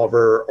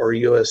revolver or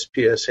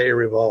USPSA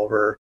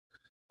revolver,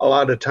 a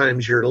lot of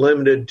times you're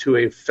limited to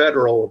a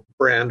Federal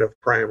brand of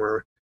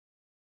primer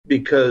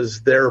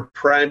because their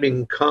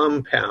priming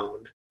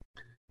compound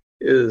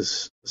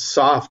is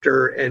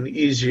softer and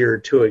easier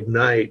to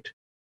ignite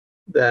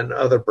than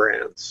other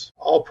brands.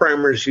 All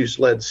primers use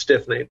lead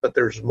stiffenate, but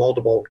there's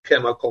multiple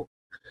chemical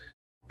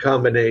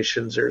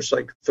combinations. There's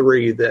like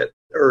 3 that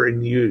are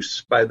in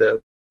use by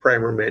the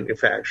primer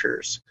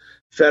manufacturers.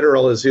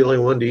 Federal is the only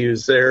one to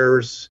use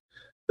theirs.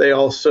 They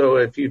also,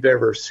 if you've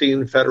ever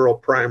seen Federal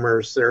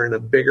primers, they're in a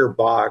bigger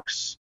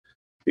box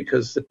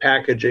because the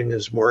packaging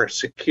is more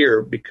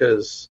secure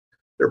because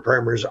their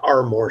primers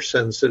are more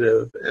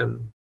sensitive.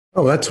 And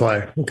oh, that's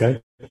why.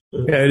 Okay.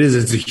 Yeah, it is.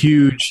 It's a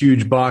huge,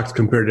 huge box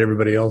compared to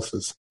everybody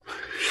else's.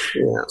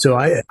 Yeah. So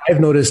I've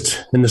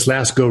noticed in this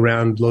last go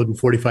round loading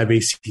 45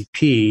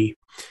 ACP,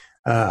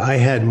 I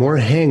had more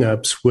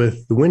hangups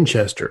with the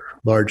Winchester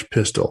large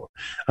pistol.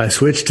 I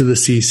switched to the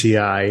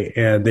CCI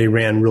and they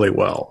ran really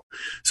well.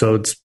 So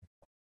it's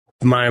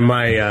my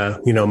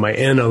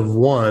N of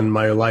 1,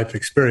 my life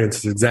experience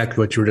is exactly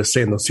what you were just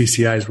saying. Those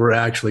CCIs were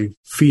actually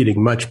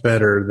feeding much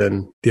better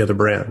than the other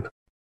brand.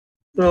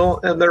 Well,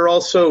 and they're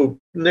also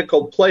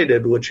nickel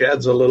plated, which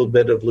adds a little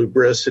bit of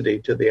lubricity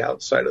to the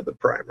outside of the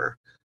primer.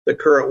 The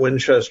current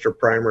Winchester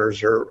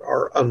primers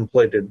are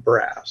unplated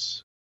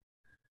brass.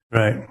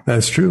 Right.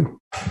 That's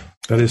true.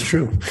 That is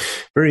true.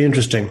 Very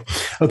interesting.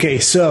 Okay.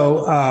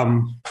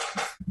 So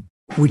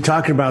we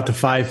talked about the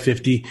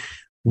 550.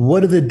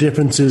 What are the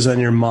differences on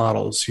your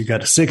models? You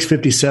got a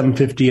 650,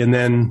 750, and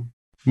then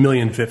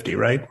 1,050,000,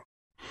 right?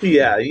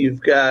 Yeah.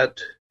 You've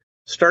got,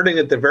 starting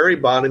at the very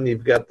bottom,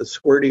 you've got the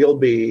Square Deal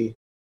B,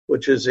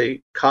 which is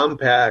a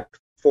compact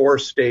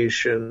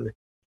 4-station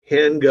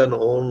handgun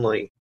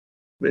only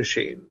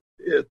machine.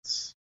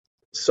 It's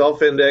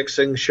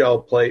self-indexing shell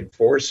plate,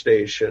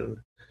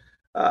 4-station.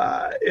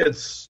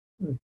 It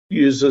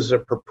uses a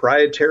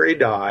proprietary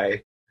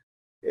die,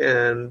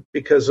 and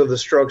because of the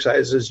stroke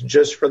sizes,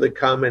 just for the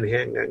common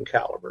handgun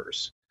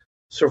calibers.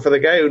 So for the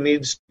guy who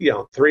needs,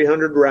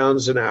 300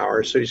 rounds an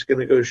hour, so he's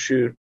going to go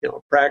shoot, a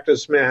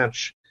practice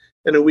match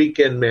and a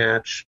weekend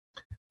match,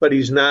 but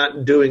he's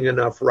not doing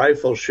enough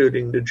rifle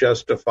shooting to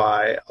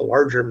justify a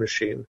larger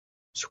machine.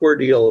 Square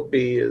Deal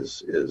B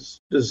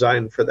is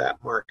designed for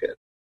that market.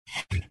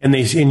 And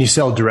you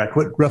sell direct.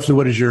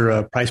 What is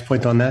your price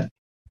point on that?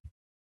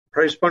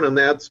 Price point on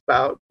that's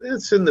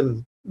it's in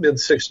the mid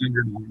 $600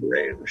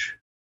 range.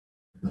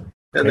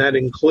 And that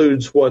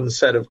includes one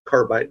set of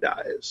carbide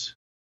dies.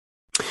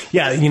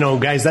 Yeah,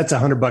 guys, that's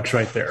 $100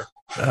 right there.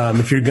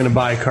 If you're going to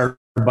buy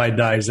carbide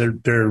dies,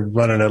 they're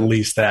running at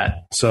least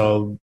that.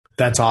 So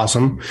that's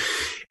awesome.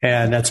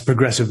 and that's a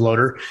progressive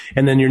loader.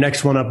 And then your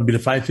next one up would be the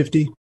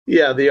 550.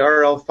 Yeah, the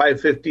RL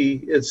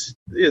 550.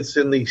 It's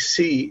in the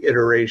C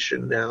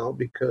iteration now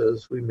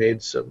because we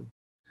made some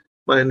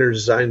minor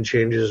design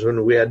changes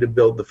when we had to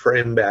build the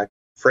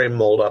frame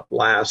mold up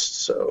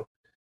last. So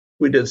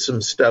we did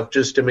some stuff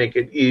just to make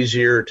it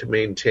easier to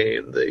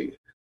maintain. The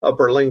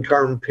upper link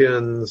arm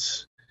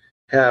pins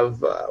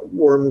have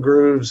worm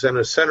grooves and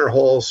a center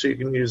hole, so you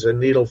can use a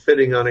needle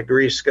fitting on a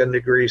grease gun to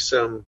grease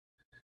them,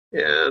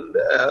 and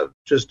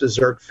just a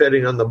Zerk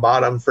fitting on the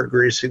bottom for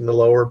greasing the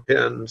lower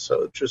pin.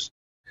 So just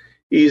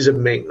ease of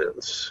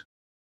maintenance.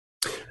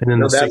 And then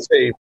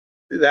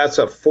that's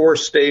a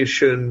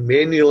 4-station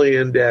manually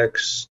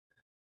indexed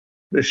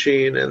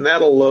machine, and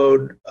that'll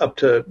load up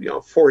to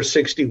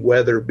 460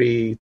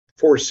 Weatherby,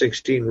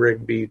 416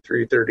 Rigby,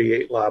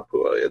 338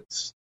 Lapua.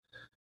 It's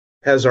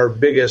has our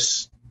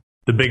biggest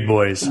the big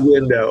boys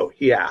window.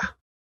 Yeah.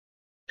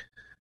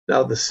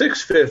 Now the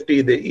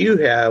 650 that you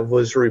have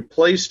was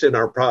replaced in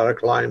our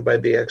product line by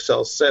the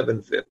XL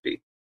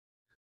 750.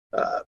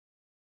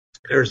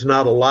 There's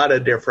not a lot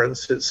of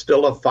difference. It's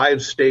still a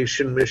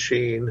 5-station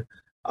machine,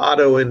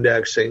 auto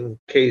indexing,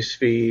 case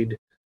feed,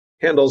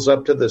 handles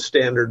up to the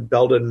standard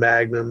Belden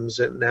Magnums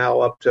and now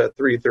up to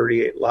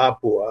 338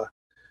 Lapua.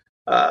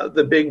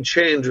 The big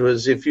change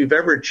was if you've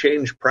ever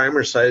changed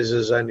primer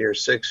sizes on your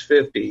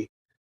 650,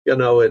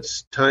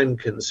 it's time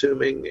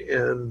consuming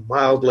and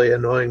mildly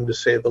annoying to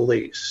say the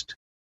least.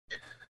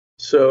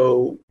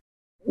 So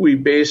we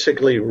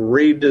basically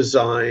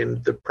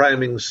redesigned the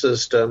priming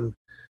system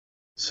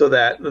so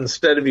that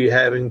instead of you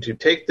having to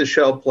take the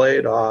shell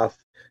plate off,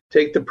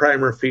 take the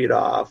primer feed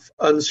off,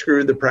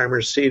 unscrew the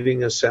primer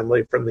seating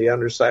assembly from the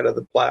underside of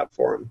the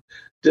platform,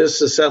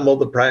 disassemble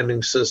the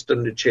priming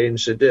system to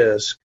change the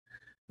disc.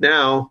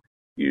 Now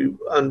you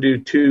undo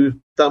 2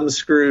 thumb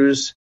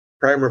screws,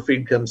 primer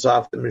feed comes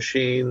off the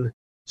machine,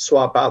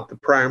 swap out the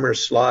primer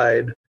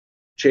slide,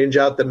 change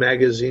out the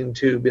magazine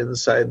tube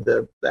inside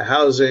the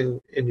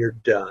housing, and you're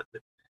done.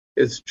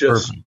 It's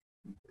just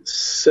perfect.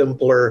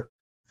 Simpler,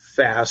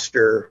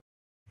 faster,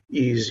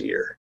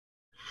 easier.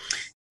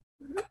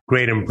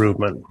 Great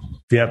improvement.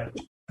 Yep,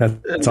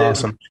 that's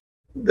awesome.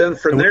 Then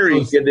from there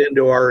you get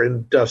into our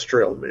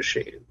industrial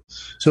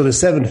machines. So the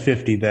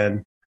 750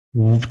 then,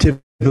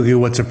 typically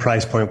what's a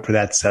price point for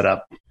that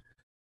setup?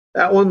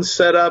 That one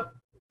setup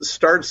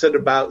starts at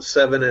about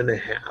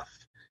 7.5.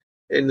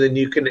 And then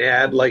you can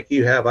add, like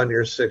you have on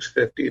your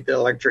 650, the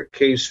electric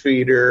case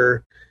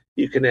feeder.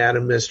 You can add a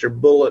Mr.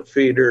 Bullet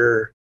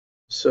feeder.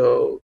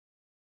 So,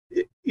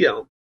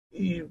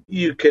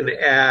 you can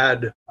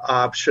add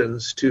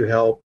options to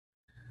help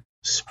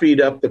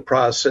speed up the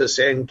process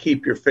and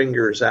keep your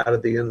fingers out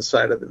of the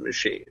inside of the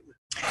machine.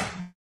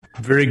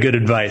 Very good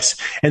advice.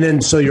 And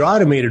then, so your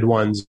automated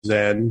ones,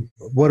 then,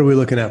 what are we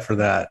looking at for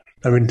that?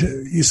 I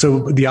mean,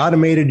 so the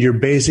automated,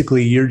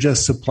 you're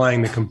just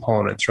supplying the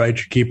components, right?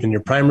 You're keeping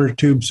your primer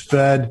tubes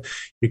fed.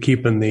 You're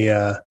keeping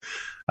the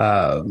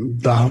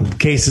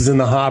cases in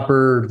the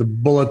hopper, the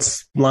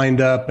bullets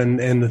lined up,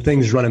 and the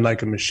thing's running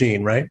like a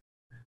machine, right?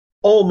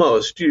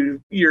 Almost.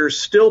 You're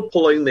still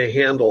pulling the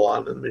handle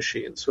on the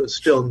machine, so it's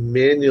still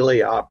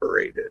manually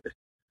operated.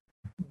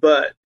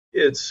 But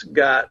it's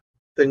got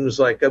things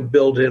like a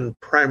built-in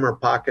primer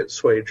pocket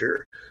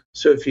swager.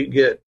 So if you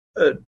get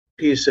a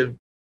piece of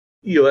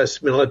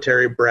U.S.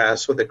 military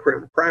brass with a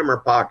crimp primer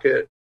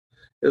pocket,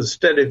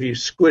 instead of you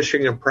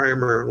squishing a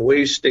primer and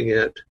wasting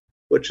it,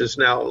 which is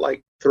now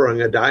like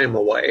throwing a dime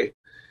away,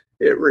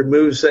 it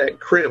removes that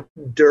crimp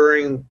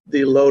during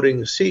the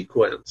loading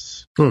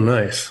sequence. Oh,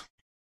 nice.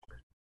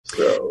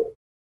 So,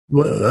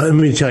 well, let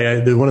me tell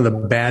you, one of the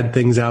bad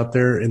things out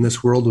there in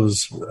this world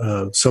was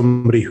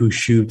somebody who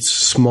shoots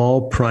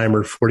small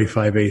primer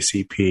 45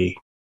 ACP.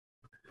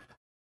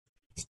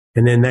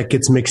 And then that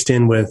gets mixed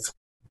in with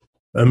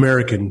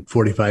American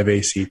 45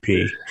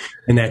 ACP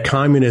and that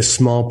communist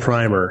small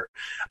primer.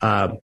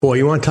 Boy,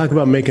 you want to talk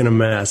about making a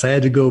mess. I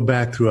had to go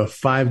back through a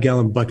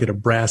 5-gallon bucket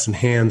of brass and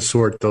hand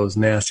sort those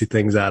nasty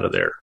things out of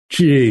there.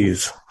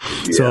 Jeez.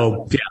 Yeah.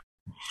 So, yeah,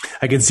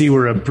 I can see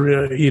where, if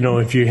you're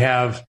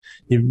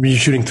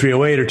shooting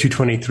 308 or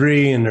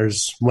 223 and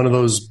there's one of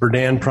those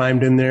Berdan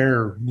primed in there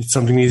or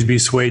something needs to be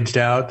swaged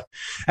out.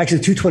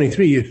 Actually,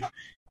 223,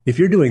 if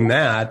you're doing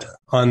that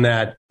on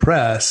that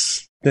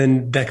press,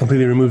 then that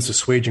completely removes the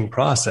swaging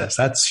process.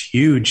 That's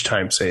huge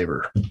time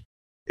saver.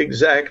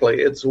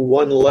 Exactly. It's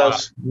one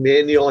less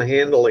manual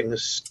handling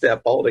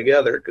step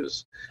altogether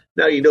because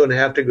now you don't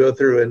have to go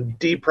through and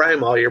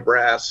deprime all your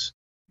brass,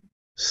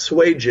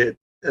 swage it,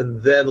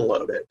 and then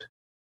load it.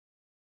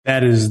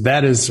 That is,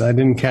 I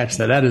didn't catch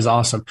that. That is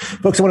awesome.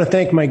 Folks, I want to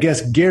thank my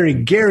guest,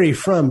 Gary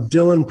from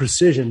Dillon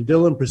Precision,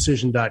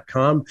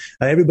 DillonPrecision.com.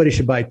 Everybody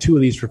should buy 2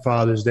 of these for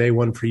Father's Day,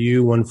 one for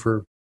you, one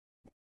for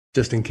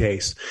just in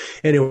case.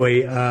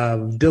 Anyway,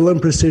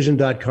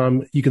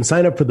 DillonPrecision.com. You can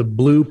sign up for the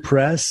Blue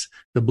Press.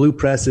 The Blue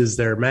Press is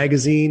their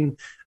magazine.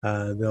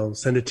 They'll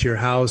send it to your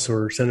house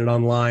or send it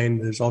online.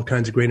 There's all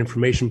kinds of great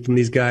information from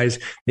these guys.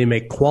 They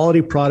make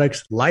quality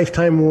products,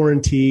 lifetime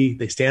warranty.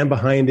 They stand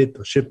behind it.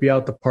 They'll ship you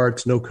out the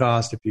parts, no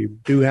cost if you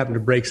do happen to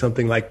break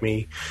something like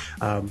me.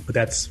 But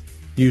that's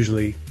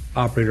usually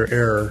operator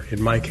error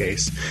in my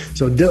case.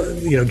 So,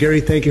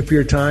 Gary, thank you for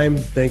your time.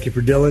 Thank you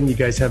for Dylan. You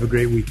guys have a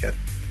great weekend.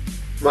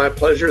 My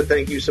pleasure.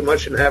 Thank you so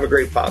much, and have a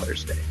great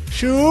Father's Day.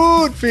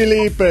 Shoot,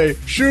 Felipe.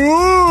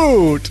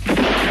 Shoot.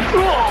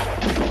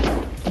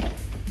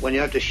 When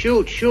you have to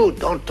shoot,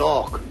 don't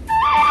talk.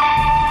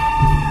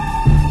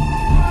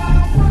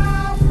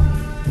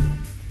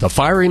 The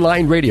Firing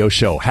Line Radio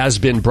Show has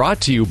been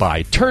brought to you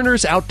by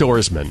Turner's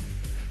Outdoorsman,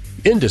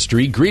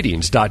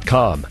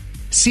 IndustryGreetings.com,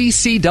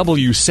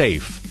 CCW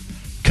Safe,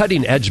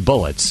 Cutting Edge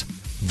Bullets,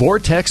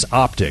 Vortex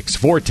Optics,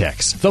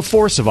 Vortex, the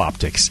Force of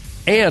Optics,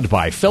 and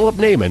by Phillip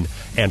Naiman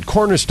and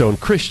Cornerstone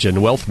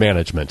Christian Wealth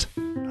Management.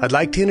 I'd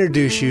like to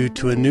introduce you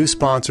to a new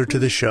sponsor to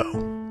the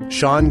show,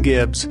 Sean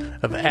Gibbs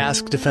of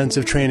Ask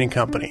Defensive Training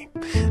Company.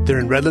 They're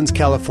in Redlands,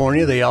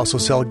 California. They also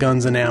sell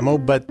guns and ammo,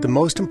 but the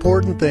most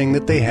important thing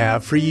that they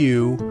have for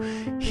you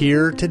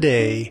here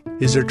today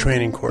is their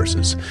training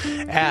courses.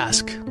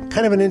 Ask,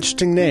 kind of an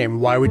interesting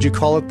name. Why would you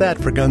call it that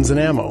for guns and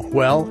ammo?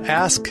 Well,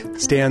 ASK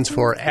stands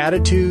for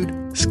Attitude,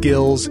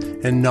 Skills,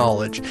 and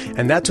Knowledge,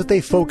 and that's what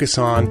they focus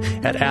on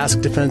at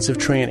Ask Defensive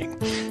Training.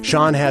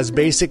 Sean has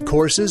basic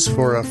courses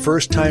for a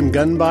first-time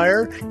gun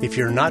buyer. If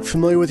you're not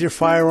familiar with your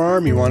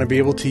firearm, you want to be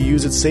able to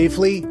use it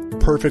safely,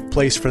 perfect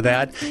place for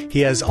that.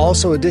 He has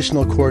also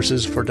additional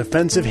courses for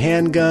defensive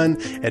handgun,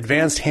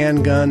 advanced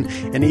handgun,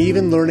 and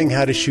even learning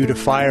how to shoot a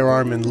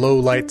firearm in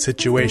low-light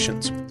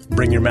situations.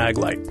 Bring your mag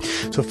light.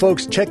 So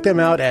folks, check them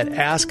out at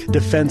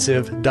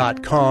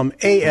askdefensive.com,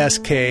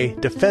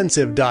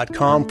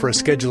 ASKdefensive.com for a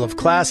schedule of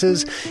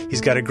classes.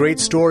 He's got a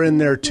great store in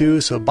there too,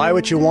 so buy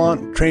what you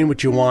want, train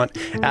what you want,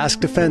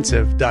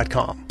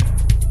 askdefensive.com.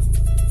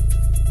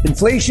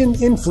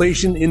 Inflation,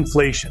 inflation,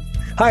 inflation.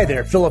 Hi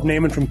there, Phillip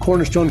Naiman from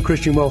Cornerstone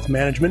Christian Wealth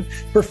Management,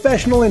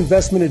 professional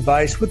investment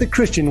advice with a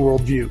Christian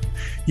worldview.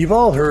 You've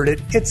all heard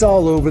it. It's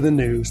all over the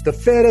news. The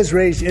Fed has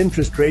raised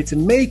interest rates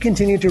and may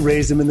continue to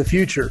raise them in the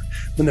future.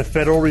 When the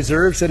Federal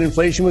Reserve said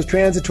inflation was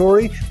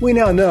transitory, we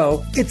now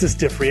know it's a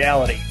stiff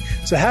reality.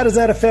 So how does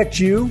that affect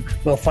you?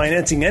 Well,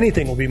 financing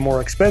anything will be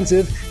more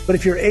expensive, but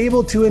if you're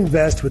able to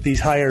invest with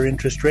these higher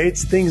interest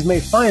rates, things may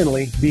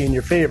finally be in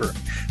your favor.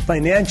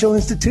 Financial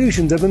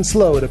institutions have been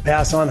slow to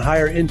pass on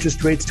higher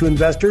interest rates to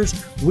investors.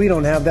 We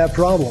don't have that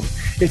problem.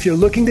 If you're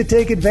looking to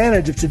take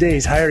advantage of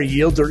today's higher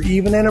yields or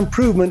even an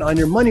improvement on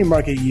your money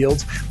market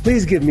yields,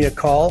 please give me a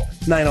call,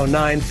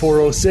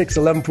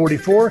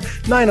 909-406-1144,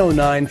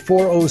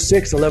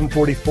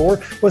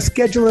 909-406-1144, or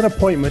schedule an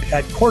appointment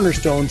at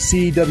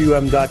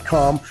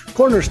cornerstonecwm.com,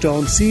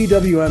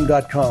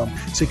 cornerstonecwm.com.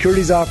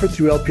 Securities offered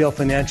through LPL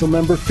Financial,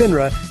 member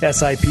FINRA,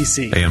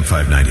 SIPC. AM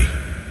 590,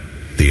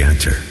 The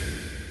Answer.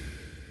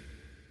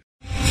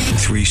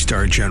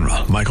 3-star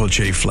General Michael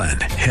J.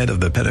 Flynn, head of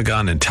the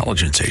Pentagon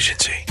Intelligence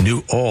Agency,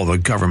 knew all the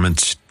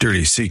government's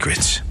dirty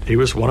secrets. He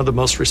was one of the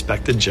most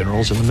respected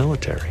generals in the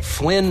military.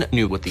 Flynn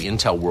knew what the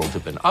intel world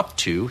had been up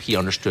to. He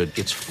understood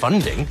its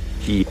funding.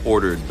 He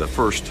ordered the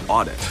first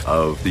audit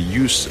of the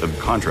use of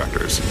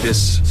contractors.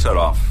 This set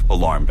off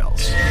alarm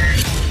bells.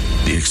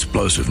 The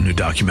explosive new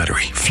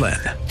documentary, Flynn,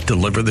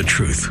 Deliver the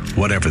Truth,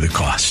 Whatever the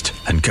Cost,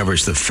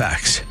 uncovers the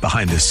facts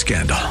behind this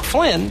scandal.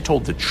 Flynn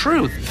told the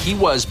truth. He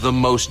was the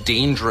most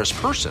dangerous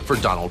person for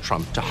Donald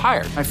Trump to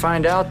hire. I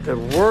find out the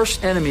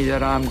worst enemy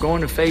that I'm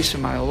going to face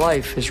in my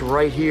life is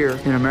right here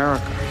in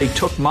America. They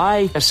took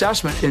my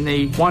assessment and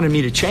they wanted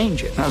me to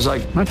change it. And I was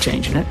like, I'm not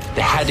changing it.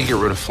 They had to get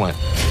rid of Flynn.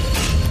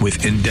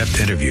 With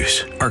in-depth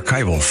interviews,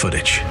 archival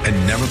footage, and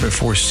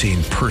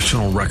never-before-seen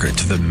personal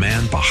records of the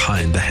man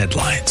behind the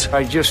headlines.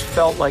 I just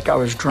felt like I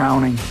was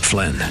drowning.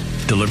 Flynn,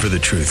 Deliver the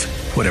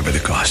Truth, Whatever the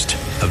Cost.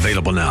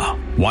 Available now.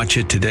 Watch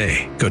it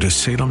today. Go to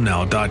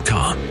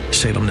salemnow.com.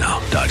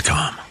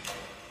 salemnow.com.